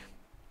adventure.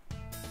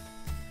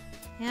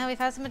 Yeah, we've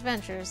had some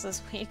adventures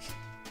this week.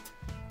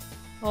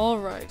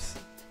 Alright.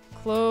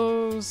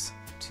 Clothes,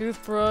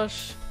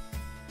 toothbrush.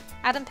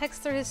 Adam picks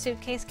through his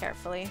suitcase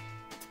carefully.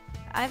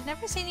 I've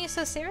never seen you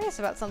so serious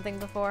about something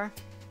before.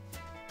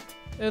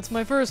 It's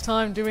my first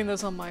time doing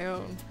this on my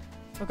own.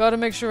 I've got to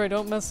make sure I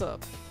don't mess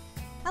up.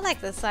 I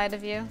like this side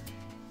of you.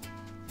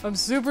 I'm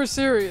super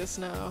serious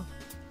now.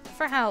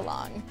 For how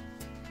long?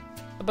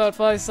 About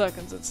 5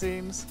 seconds, it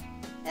seems.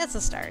 It's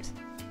a start.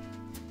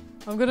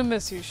 I'm gonna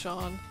miss you,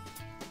 Sian.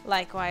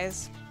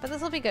 Likewise, but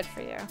this will be good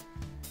for you.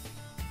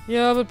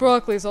 Yeah, but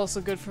broccoli's also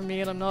good for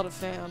me and I'm not a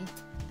fan.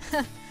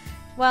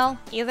 Well,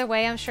 either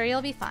way, I'm sure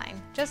you'll be fine.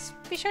 Just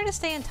be sure to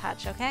stay in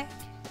touch, okay?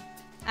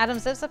 Adam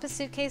zips up his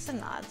suitcase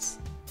and nods.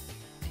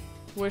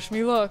 Wish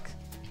me luck.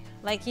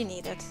 Like you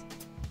need it.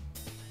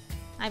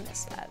 I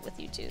missed that with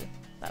you two.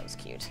 That was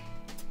cute.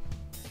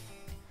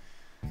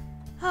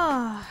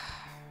 Oh,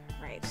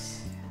 right.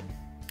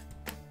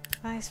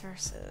 Vice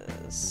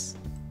versus...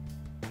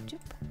 Doop.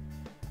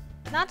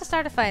 Not to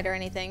start a fight or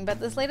anything,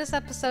 but this latest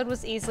episode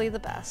was easily the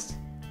best.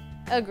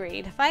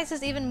 Agreed. Vice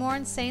is even more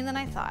insane than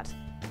I thought.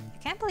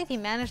 I can't believe he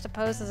managed to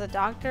pose as a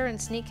doctor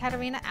and sneak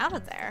Katerina out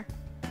of there.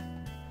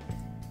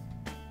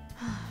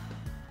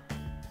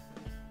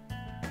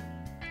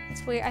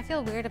 It's weird. I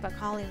feel weird about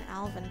calling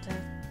Alvin to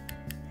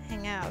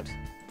hang out.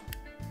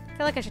 I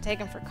feel like I should take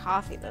him for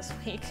coffee this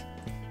week.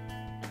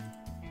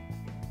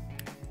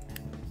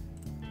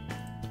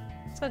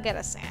 Let's go get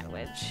a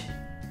sandwich.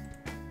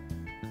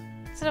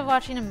 Instead of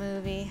watching a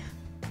movie.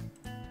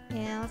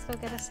 Yeah, let's go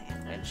get a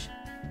sandwich.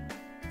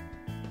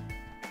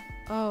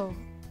 Oh,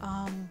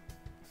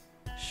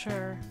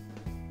 sure.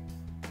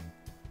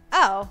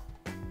 Oh,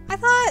 I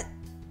thought...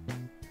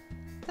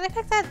 Did I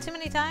pick that too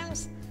many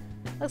times?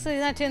 Looks like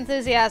he's not too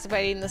enthusiastic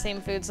about eating the same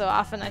food so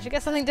often. I should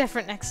get something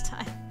different next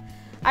time.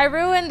 I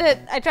ruined it.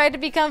 I tried to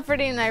be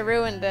comforting and I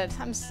ruined it.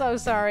 I'm so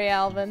sorry,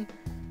 Alvin.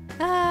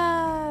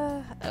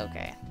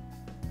 Okay.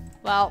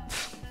 Well,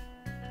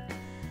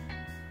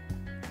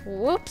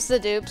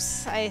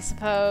 whoops-a-doops, I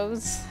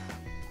suppose.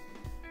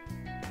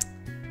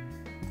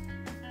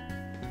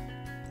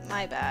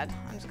 My bad.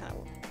 I'm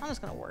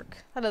just gonna work.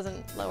 That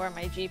doesn't lower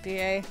my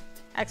GPA.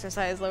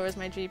 Exercise lowers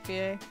my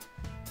GPA.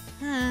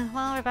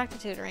 Well, we're back to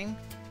tutoring.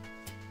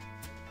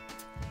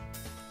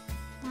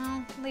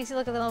 Well, at least you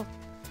look a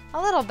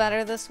little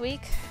better this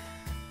week.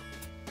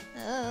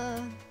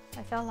 I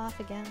fell off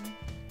again.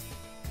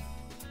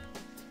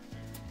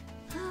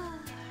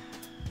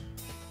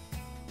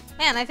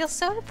 Man, I feel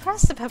so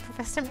depressed about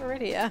Professor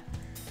Meridia.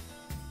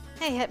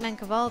 Hey, Hitman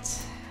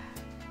Cobalt.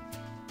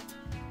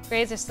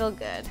 Grades are still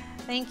good.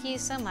 Thank you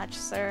so much,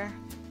 sir.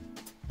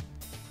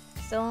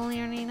 Still only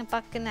earning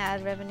 $1 in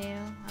ad revenue.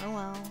 Oh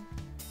well.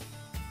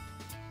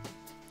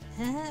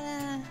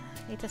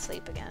 Need to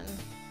sleep again.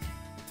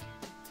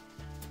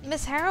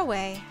 Miss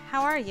Haraway,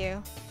 how are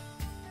you?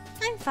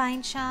 I'm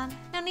fine, Sean.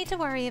 No need to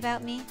worry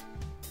about me.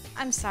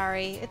 I'm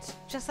sorry. It's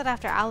just that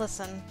after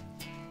Allison...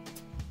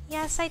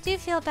 Yes, I do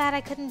feel bad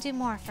I couldn't do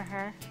more for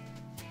her.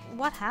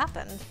 What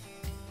happened?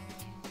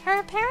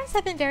 Her parents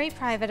have been very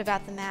private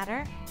about the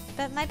matter,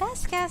 but my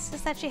best guess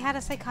is that she had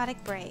a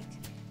psychotic break.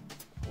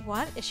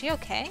 What? Is she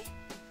okay?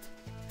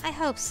 I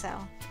hope so.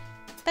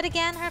 But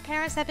again, her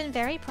parents have been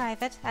very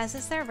private, as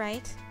is their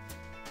right.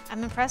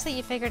 I'm impressed that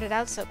you figured it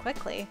out so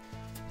quickly.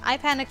 I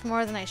panicked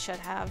more than I should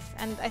have,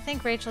 and I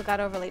think Rachel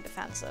got overly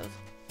defensive.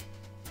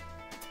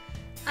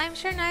 I'm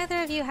sure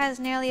neither of you has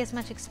nearly as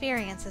much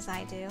experience as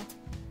I do.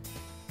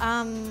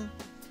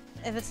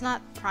 If it's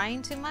not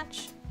prying too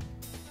much?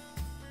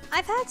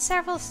 I've had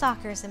several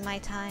stalkers in my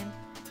time.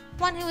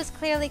 One who was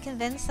clearly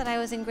convinced that I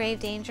was in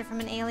grave danger from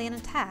an alien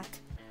attack.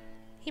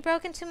 He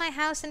broke into my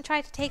house and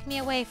tried to take me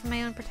away from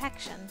my own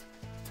protection.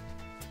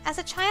 As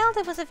a child,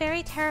 it was a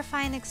very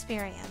terrifying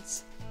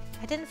experience.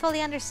 I didn't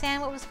fully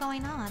understand what was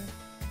going on.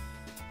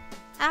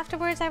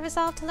 Afterwards, I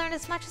resolved to learn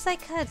as much as I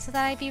could so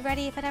that I'd be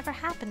ready if it ever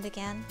happened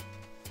again.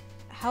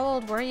 How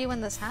old were you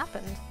when this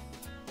happened?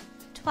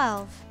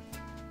 12.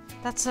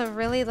 That's a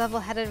really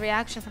level-headed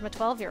reaction from a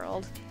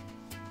 12-year-old.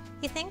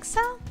 You think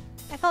so?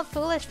 I felt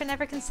foolish for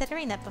never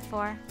considering it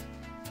before.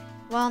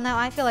 Well, now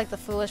I feel like the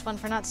foolish one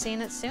for not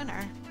seeing it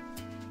sooner.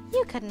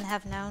 You couldn't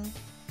have known.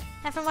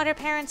 And from what her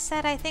parents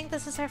said, I think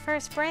this is her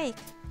first break.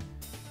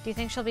 Do you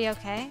think she'll be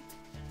okay?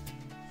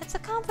 It's a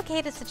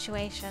complicated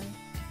situation.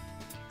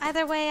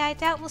 Either way, I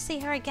doubt we'll see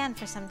her again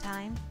for some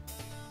time.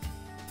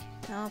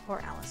 Oh,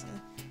 poor Allison.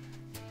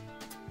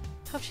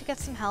 Hope she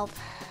gets some help.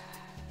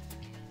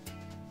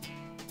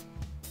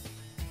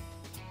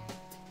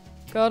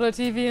 Got a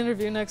TV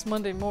interview next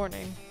Monday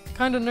morning.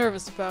 Kinda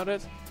nervous about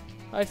it.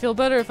 I'd feel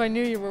better if I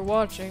knew you were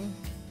watching.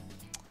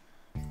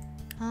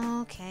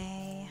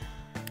 Okay.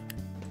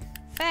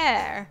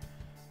 Fair.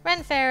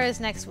 Ren Fair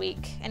is next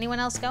week. Anyone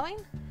else going?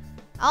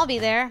 I'll be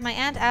there. My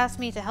aunt asked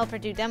me to help her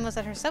do demos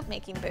at her soap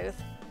making booth.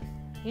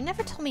 You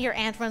never told me your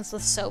aunt runs the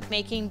soap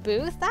making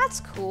booth. That's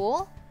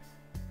cool.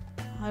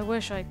 I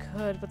wish I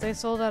could, but they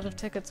sold out of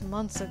tickets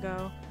months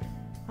ago.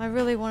 I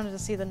really wanted to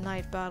see the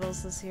night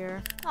battles this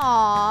year.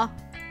 Aww.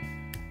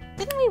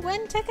 Didn't we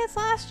win tickets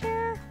last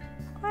year?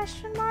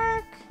 Question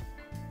mark?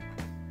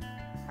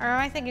 Or am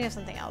I thinking of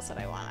something else that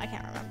I won? I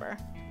can't remember.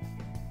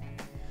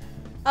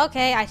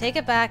 Okay, I take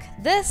it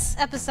back. This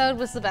episode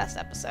was the best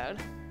episode.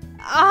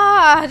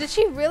 Ah, did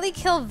she really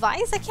kill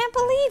Vice? I can't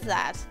believe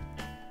that.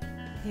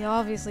 He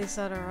obviously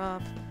set her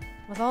up.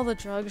 With all the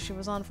drugs she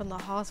was on from the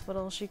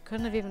hospital, she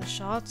couldn't have even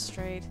shot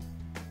straight.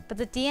 But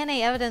the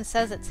DNA evidence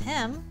says it's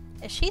him.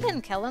 If she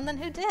didn't kill him, then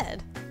who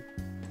did?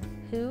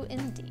 Who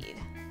indeed?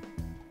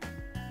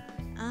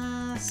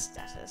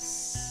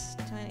 Status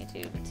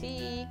 22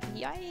 fatigue.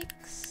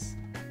 Yikes.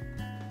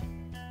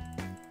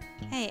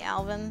 Hey,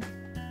 Alvin.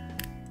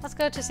 Let's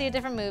go to see a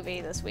different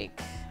movie this week.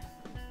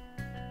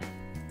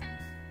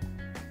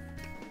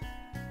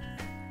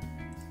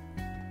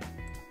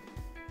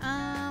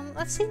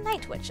 Let's see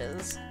Night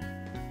Witches.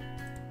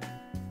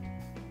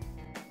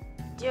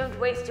 Don't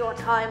waste your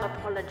time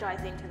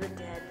apologizing to the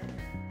dead.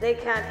 They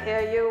can't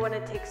hear you when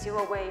it takes you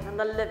away from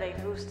the living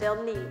who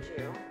still need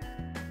you.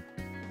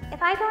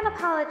 If I don't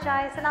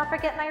apologize, then I'll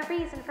forget my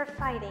reason for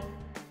fighting.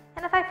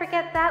 And if I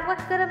forget that, what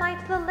good am I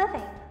to the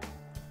living?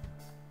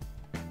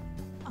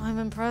 I'm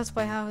impressed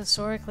by how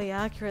historically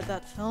accurate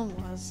that film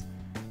was.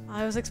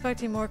 I was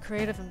expecting more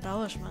creative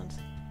embellishment.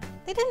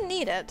 They didn't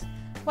need it.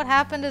 What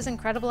happened is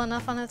incredible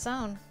enough on its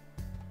own.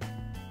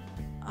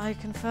 I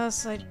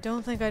confess I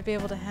don't think I'd be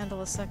able to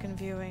handle a second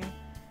viewing.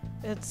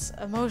 It's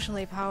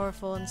emotionally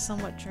powerful and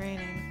somewhat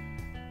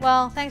draining.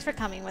 Well, thanks for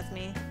coming with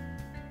me.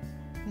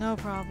 No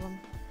problem.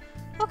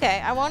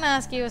 Okay, I won't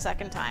ask you a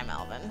second time,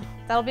 Alvin.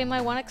 That'll be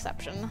my one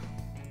exception.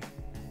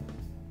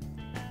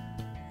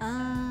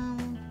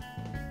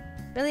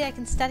 Really, I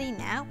can study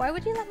now? Why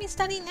would you let me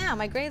study now?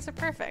 My grades are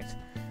perfect.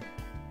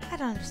 I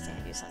don't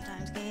understand you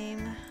sometimes,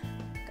 game.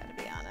 Gotta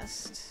be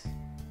honest.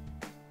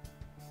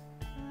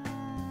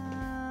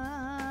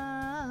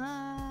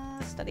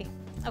 Study.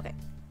 Okay.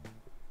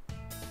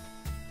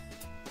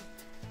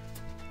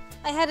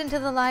 I head into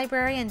the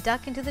library and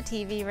duck into the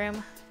TV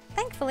room.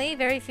 Thankfully,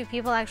 very few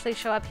people actually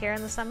show up here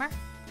in the summer.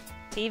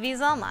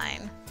 TV's all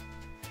mine.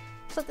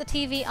 Flip the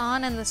TV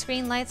on and the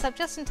screen lights up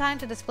just in time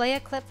to display a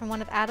clip from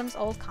one of Adam's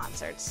old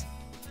concerts.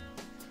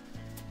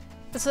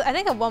 I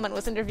think a woman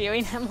was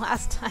interviewing him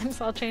last time,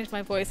 so I'll change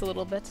my voice a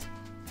little bit.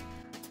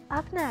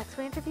 Up next,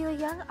 we interview a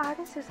young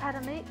artist who's had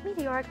a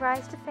meteoric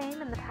rise to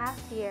fame in the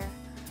past year.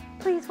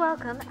 Please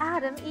welcome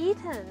Adam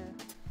Eaton.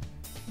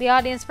 The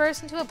audience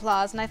bursts into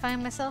applause, and I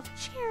find myself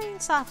cheering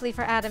softly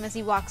for Adam as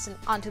he walks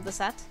onto the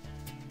set.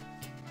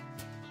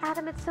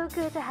 Adam, it's so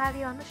good to have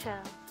you on the show.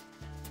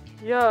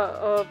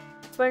 Yeah,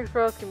 thanks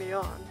for asking me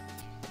on.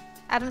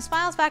 Adam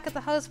smiles back at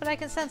the host, but I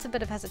can sense a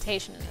bit of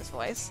hesitation in his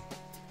voice.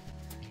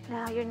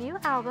 Now, your new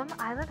album,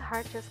 Island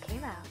Heart, just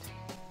came out.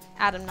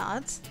 Adam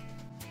nods.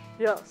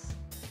 Yes.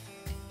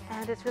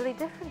 And it's really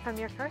different from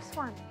your first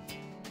one.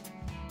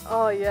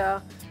 Oh, yeah.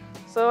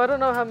 So I don't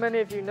know how many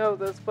of you know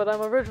this, but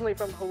I'm originally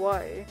from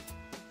Hawaii.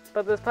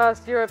 But this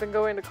past year I've been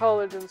going to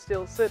college in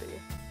Steel City.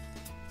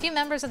 A few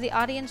members of the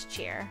audience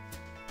cheer.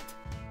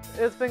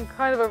 It's been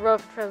kind of a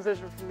rough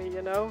transition for me,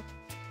 you know?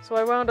 So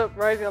I wound up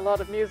writing a lot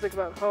of music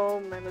about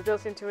home and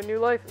adjusting to a new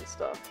life and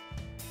stuff.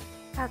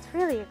 That's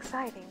really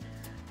exciting.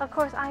 Of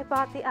course, I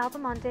bought the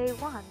album on day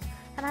one,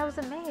 and I was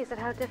amazed at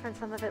how different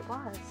some of it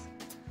was.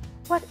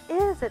 What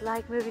is it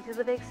like moving to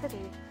the big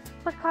city?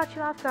 What caught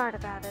you off guard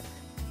about it?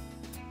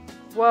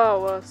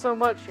 Wow, so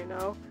much, you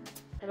know.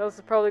 I know this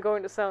is probably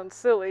going to sound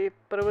silly,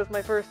 but it was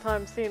my first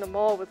time seeing a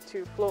mall with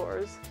 2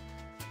 floors.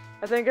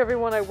 I think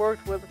everyone I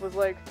worked with was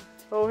like,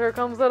 oh, here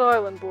comes that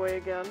island boy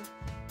again.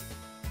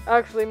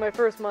 Actually, my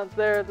first month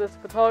there, this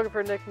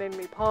photographer nicknamed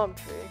me Palm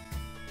Tree.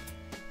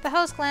 The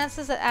host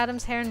glances at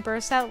Adam's hair and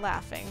bursts out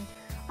laughing.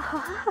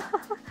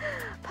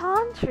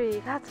 Palm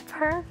Tree, that's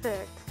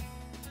perfect.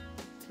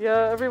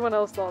 Yeah, everyone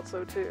else thought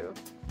so too.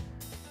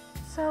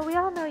 So we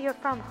all know you're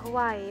from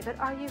Hawaii, but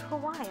are you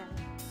Hawaiian?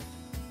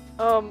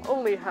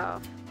 Only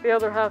half. The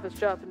other half is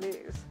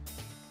Japanese.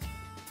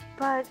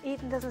 But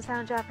Eaton doesn't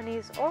sound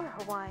Japanese or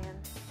Hawaiian.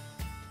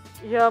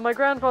 Yeah, my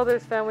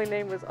grandfather's family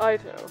name was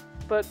Ito,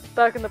 but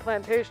back in the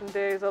plantation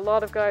days, a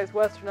lot of guys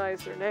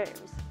westernized their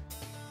names.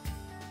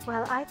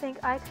 Well, I think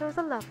Ito's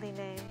a lovely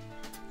name.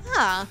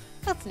 Ah,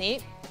 that's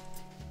neat.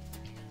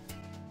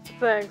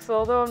 Thanks,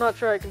 although I'm not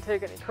sure I can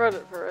take any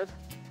credit for it.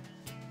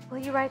 Will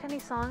you write any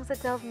songs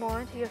that delve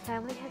more into your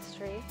family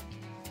history?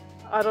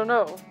 I don't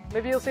know.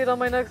 Maybe you'll see it on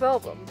my next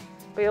album,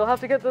 but you'll have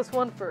to get this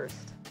one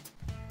first.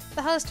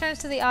 The host turns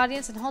to the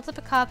audience and holds up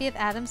a copy of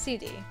Adam's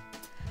CD.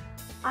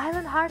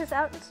 Island Heart is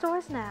out in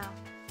stores now.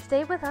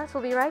 Stay with us,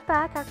 we'll be right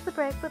back after the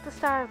break with the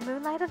star of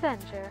Moonlight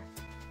Avenger.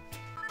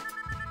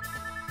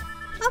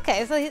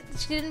 Okay, so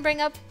she didn't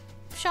bring up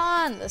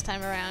Sian this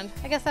time around.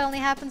 I guess that only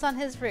happens on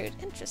his route.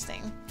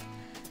 Interesting.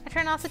 I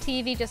turn off the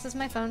TV just as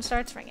my phone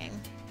starts ringing.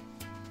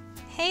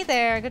 Hey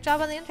there, good job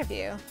on the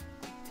interview.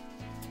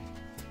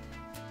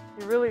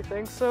 You really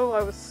think so?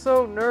 I was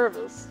so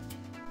nervous.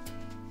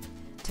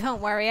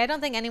 Don't worry, I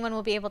don't think anyone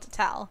will be able to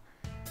tell.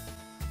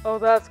 Oh,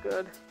 that's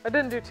good. I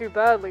didn't do too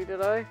badly,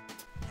 did I?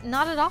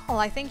 Not at all,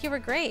 I think you were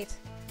great.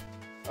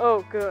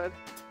 Oh, good.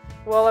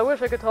 Well, I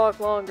wish I could talk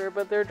longer,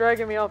 but they're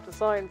dragging me off to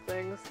sign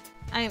things.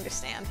 I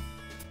understand.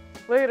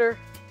 Later.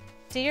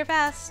 Do your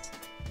best.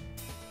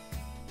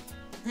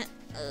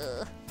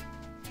 Ugh.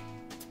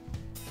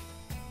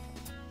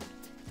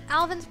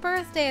 Alvin's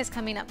birthday is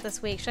coming up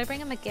this week. Should I bring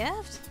him a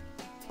gift?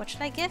 What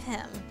should I give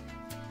him?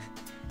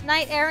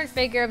 Knight errant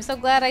figure, I'm so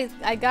glad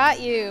I got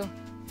you.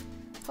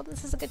 Hope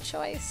this is a good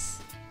choice.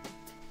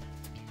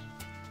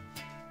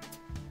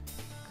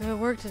 Good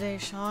work today,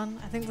 Sean.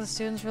 I think the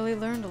students really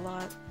learned a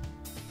lot.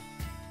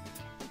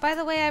 By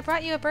the way, I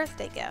brought you a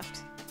birthday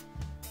gift.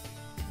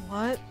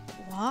 What?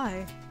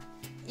 Why?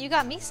 You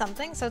got me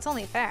something, so it's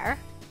only fair.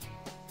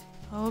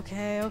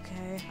 Okay.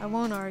 I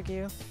won't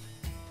argue.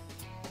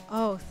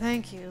 Oh,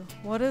 thank you.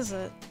 What is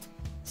it?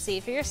 See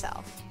for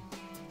yourself.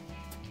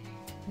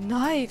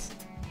 Knight!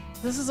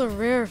 This is a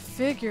rare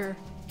figure.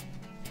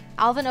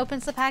 Alvin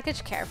opens the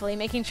package carefully,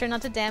 making sure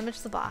not to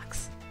damage the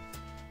box.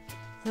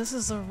 This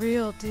is a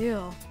real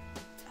deal.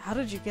 How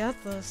did you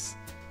get this?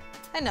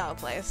 I know a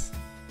place.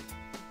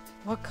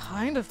 What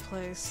kind of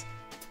place?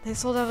 They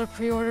sold out of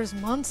pre-orders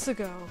months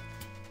ago.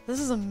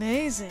 This is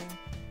amazing.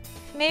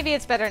 Maybe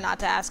it's better not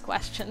to ask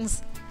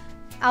questions.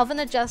 Alvin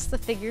adjusts the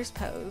figure's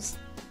pose.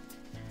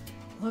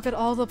 Look at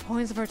all the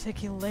points of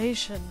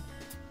articulation.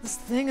 This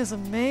thing is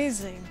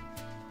amazing.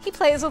 He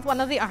plays with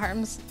one of the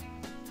arms.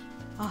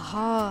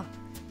 Aha!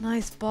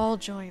 Nice ball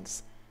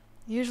joints.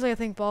 Usually I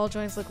think ball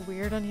joints look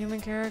weird on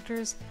human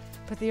characters,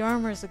 but the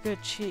armor is a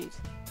good cheat.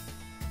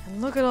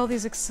 And look at all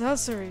these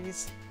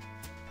accessories!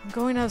 I'm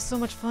going to have so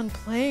much fun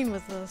playing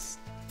with this.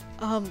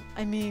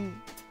 I mean,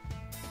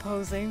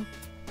 posing.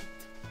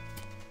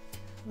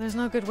 There's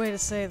no good way to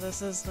say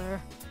this, is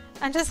there?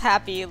 I'm just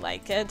happy you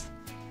like it.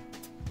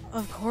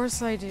 Of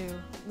course I do.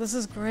 This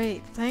is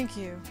great. Thank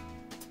you.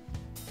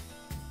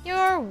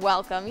 You're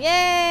welcome.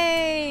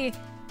 Yay!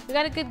 We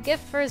got a good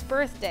gift for his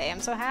birthday.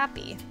 I'm so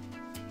happy.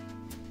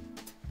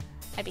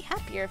 I'd be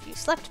happier if you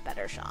slept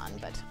better, Sean,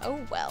 but oh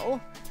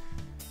well.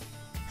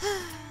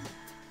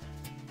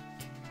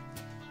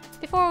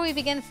 Before we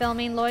begin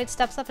filming, Lloyd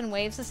steps up and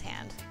waves his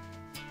hand.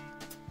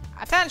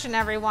 Attention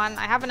everyone,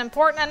 I have an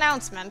important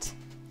announcement.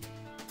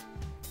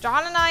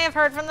 John and I have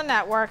heard from the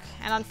network,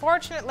 and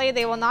unfortunately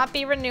they will not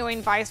be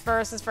renewing Vice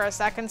Versus for a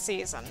second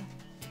season.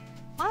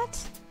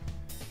 What?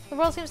 The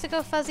world seems to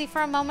go fuzzy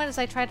for a moment as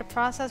I try to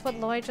process what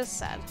Lloyd just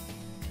said.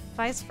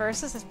 Vice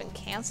Versus has been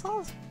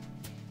cancelled?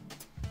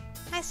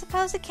 I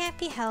suppose it can't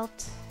be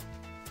helped.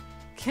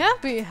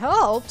 Can't be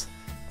helped?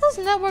 Those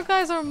network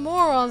guys are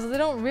morons. They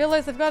don't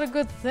realize they've got a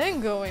good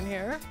thing going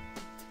here.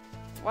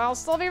 We'll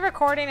still be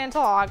recording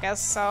until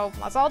August, so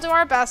let's all do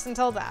our best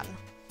until then.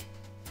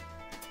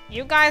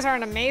 You guys are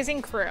an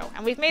amazing crew,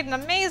 and we've made an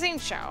amazing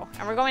show,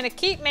 and we're going to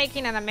keep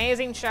making an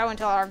amazing show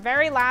until our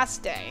very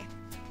last day.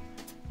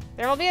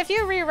 There will be a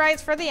few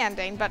rewrites for the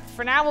ending, but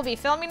for now we'll be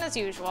filming as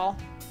usual.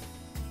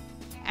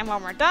 And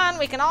when we're done,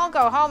 we can all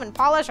go home and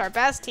polish our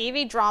best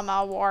TV drama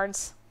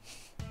awards.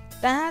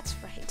 That's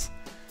right.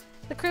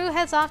 The crew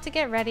heads off to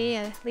get ready,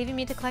 leaving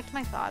me to collect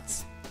my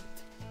thoughts.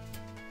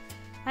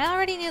 I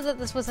already knew that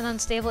this was an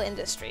unstable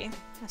industry.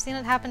 I've seen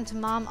it happen to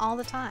Mom all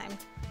the time.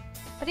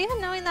 But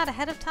even knowing that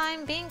ahead of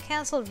time, being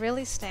cancelled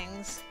really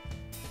stings.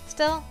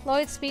 Still,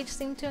 Lloyd's speech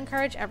seemed to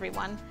encourage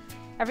everyone.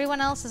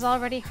 Everyone else is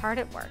already hard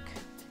at work.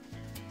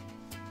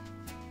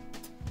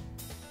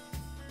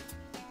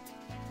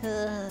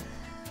 Ugh,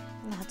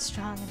 not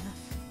strong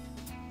enough.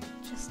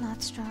 Just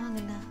not strong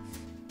enough.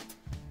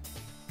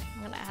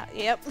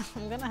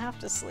 I'm gonna have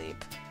to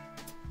sleep.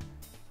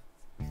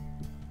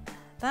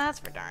 That's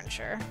for darn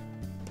sure.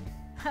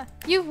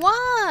 You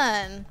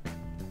won!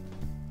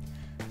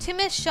 To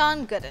Miss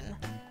Sean Gooden.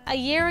 A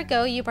year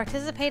ago, you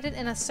participated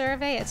in a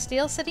survey at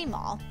Steel City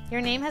Mall.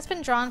 Your name has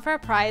been drawn for a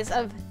prize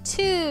of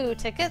 2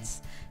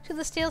 tickets to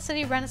the Steel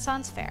City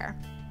Renaissance Fair.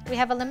 We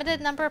have a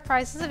limited number of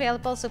prizes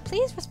available, so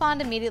please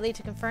respond immediately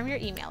to confirm your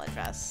email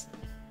address.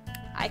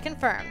 I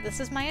confirm. This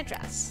is my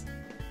address.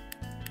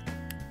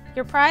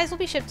 Your prize will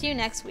be shipped to you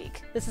next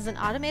week. This is an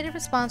automated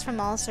response from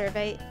Mall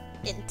Survey.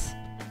 Int.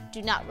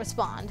 Do not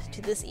respond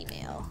to this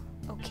email.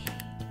 Okay.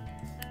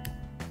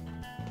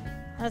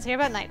 Let's hear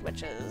about Night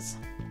Witches.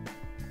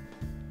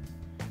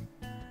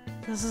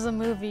 This is a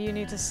movie you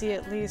need to see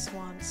at least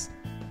once.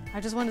 I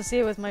just want to see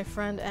it with my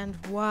friend, and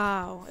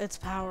wow, it's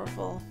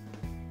powerful.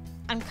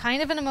 I'm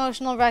kind of an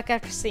emotional wreck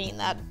after seeing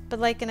that, but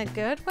like in a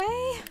good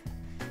way?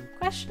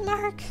 Question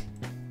mark?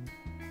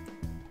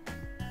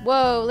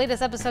 Whoa,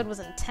 latest episode was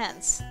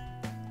intense.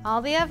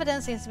 All the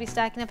evidence seems to be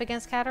stacking up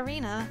against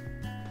Katarina.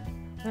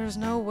 There's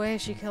no way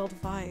she killed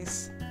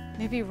Vice.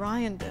 Maybe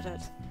Ryan did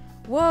it.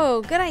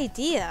 Whoa, good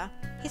idea.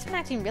 He's been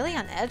acting really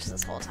on edge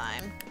this whole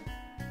time.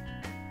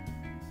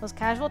 Those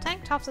casual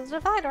tank tops at the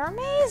Divide are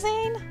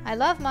amazing! I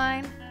love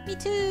mine. Me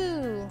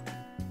too!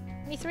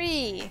 Me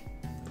 3!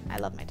 I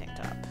love my tank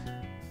top.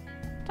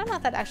 Don't know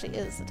if that actually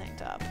is the tank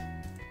top.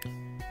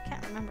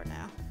 Can't remember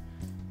now.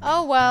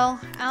 Oh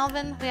well,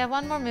 Alvin, we have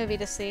one more movie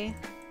to see.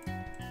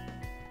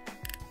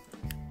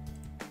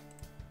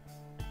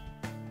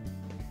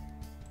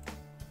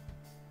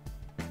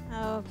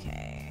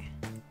 Okay.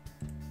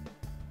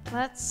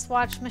 Let's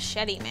watch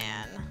Machete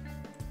Man.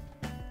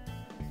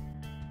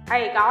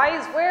 Hey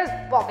guys, where's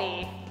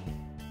Bobby?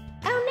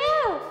 Oh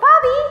no!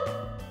 Bobby!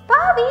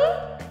 Bobby!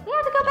 We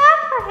have to go back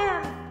for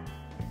him!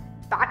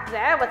 Back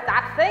there with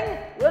that thing?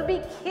 You'll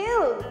be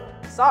killed.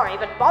 Sorry,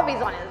 but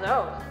Bobby's on his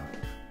own.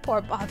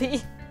 Poor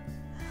Bobby.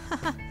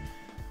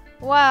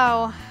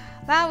 Wow,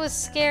 that was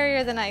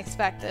scarier than I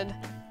expected.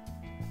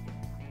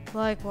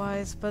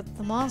 Likewise, but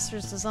the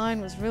monster's design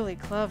was really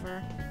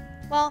clever.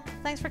 Well,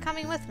 thanks for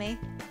coming with me.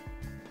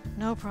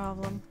 No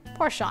problem.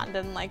 Poor Sean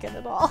didn't like it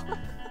at all.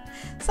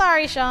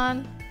 Sorry,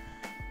 Sean.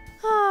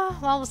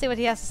 Well, we'll see what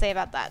he has to say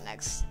about that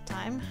next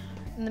time.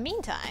 In the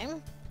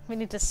meantime, we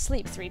need to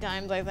sleep 3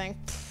 times, I think.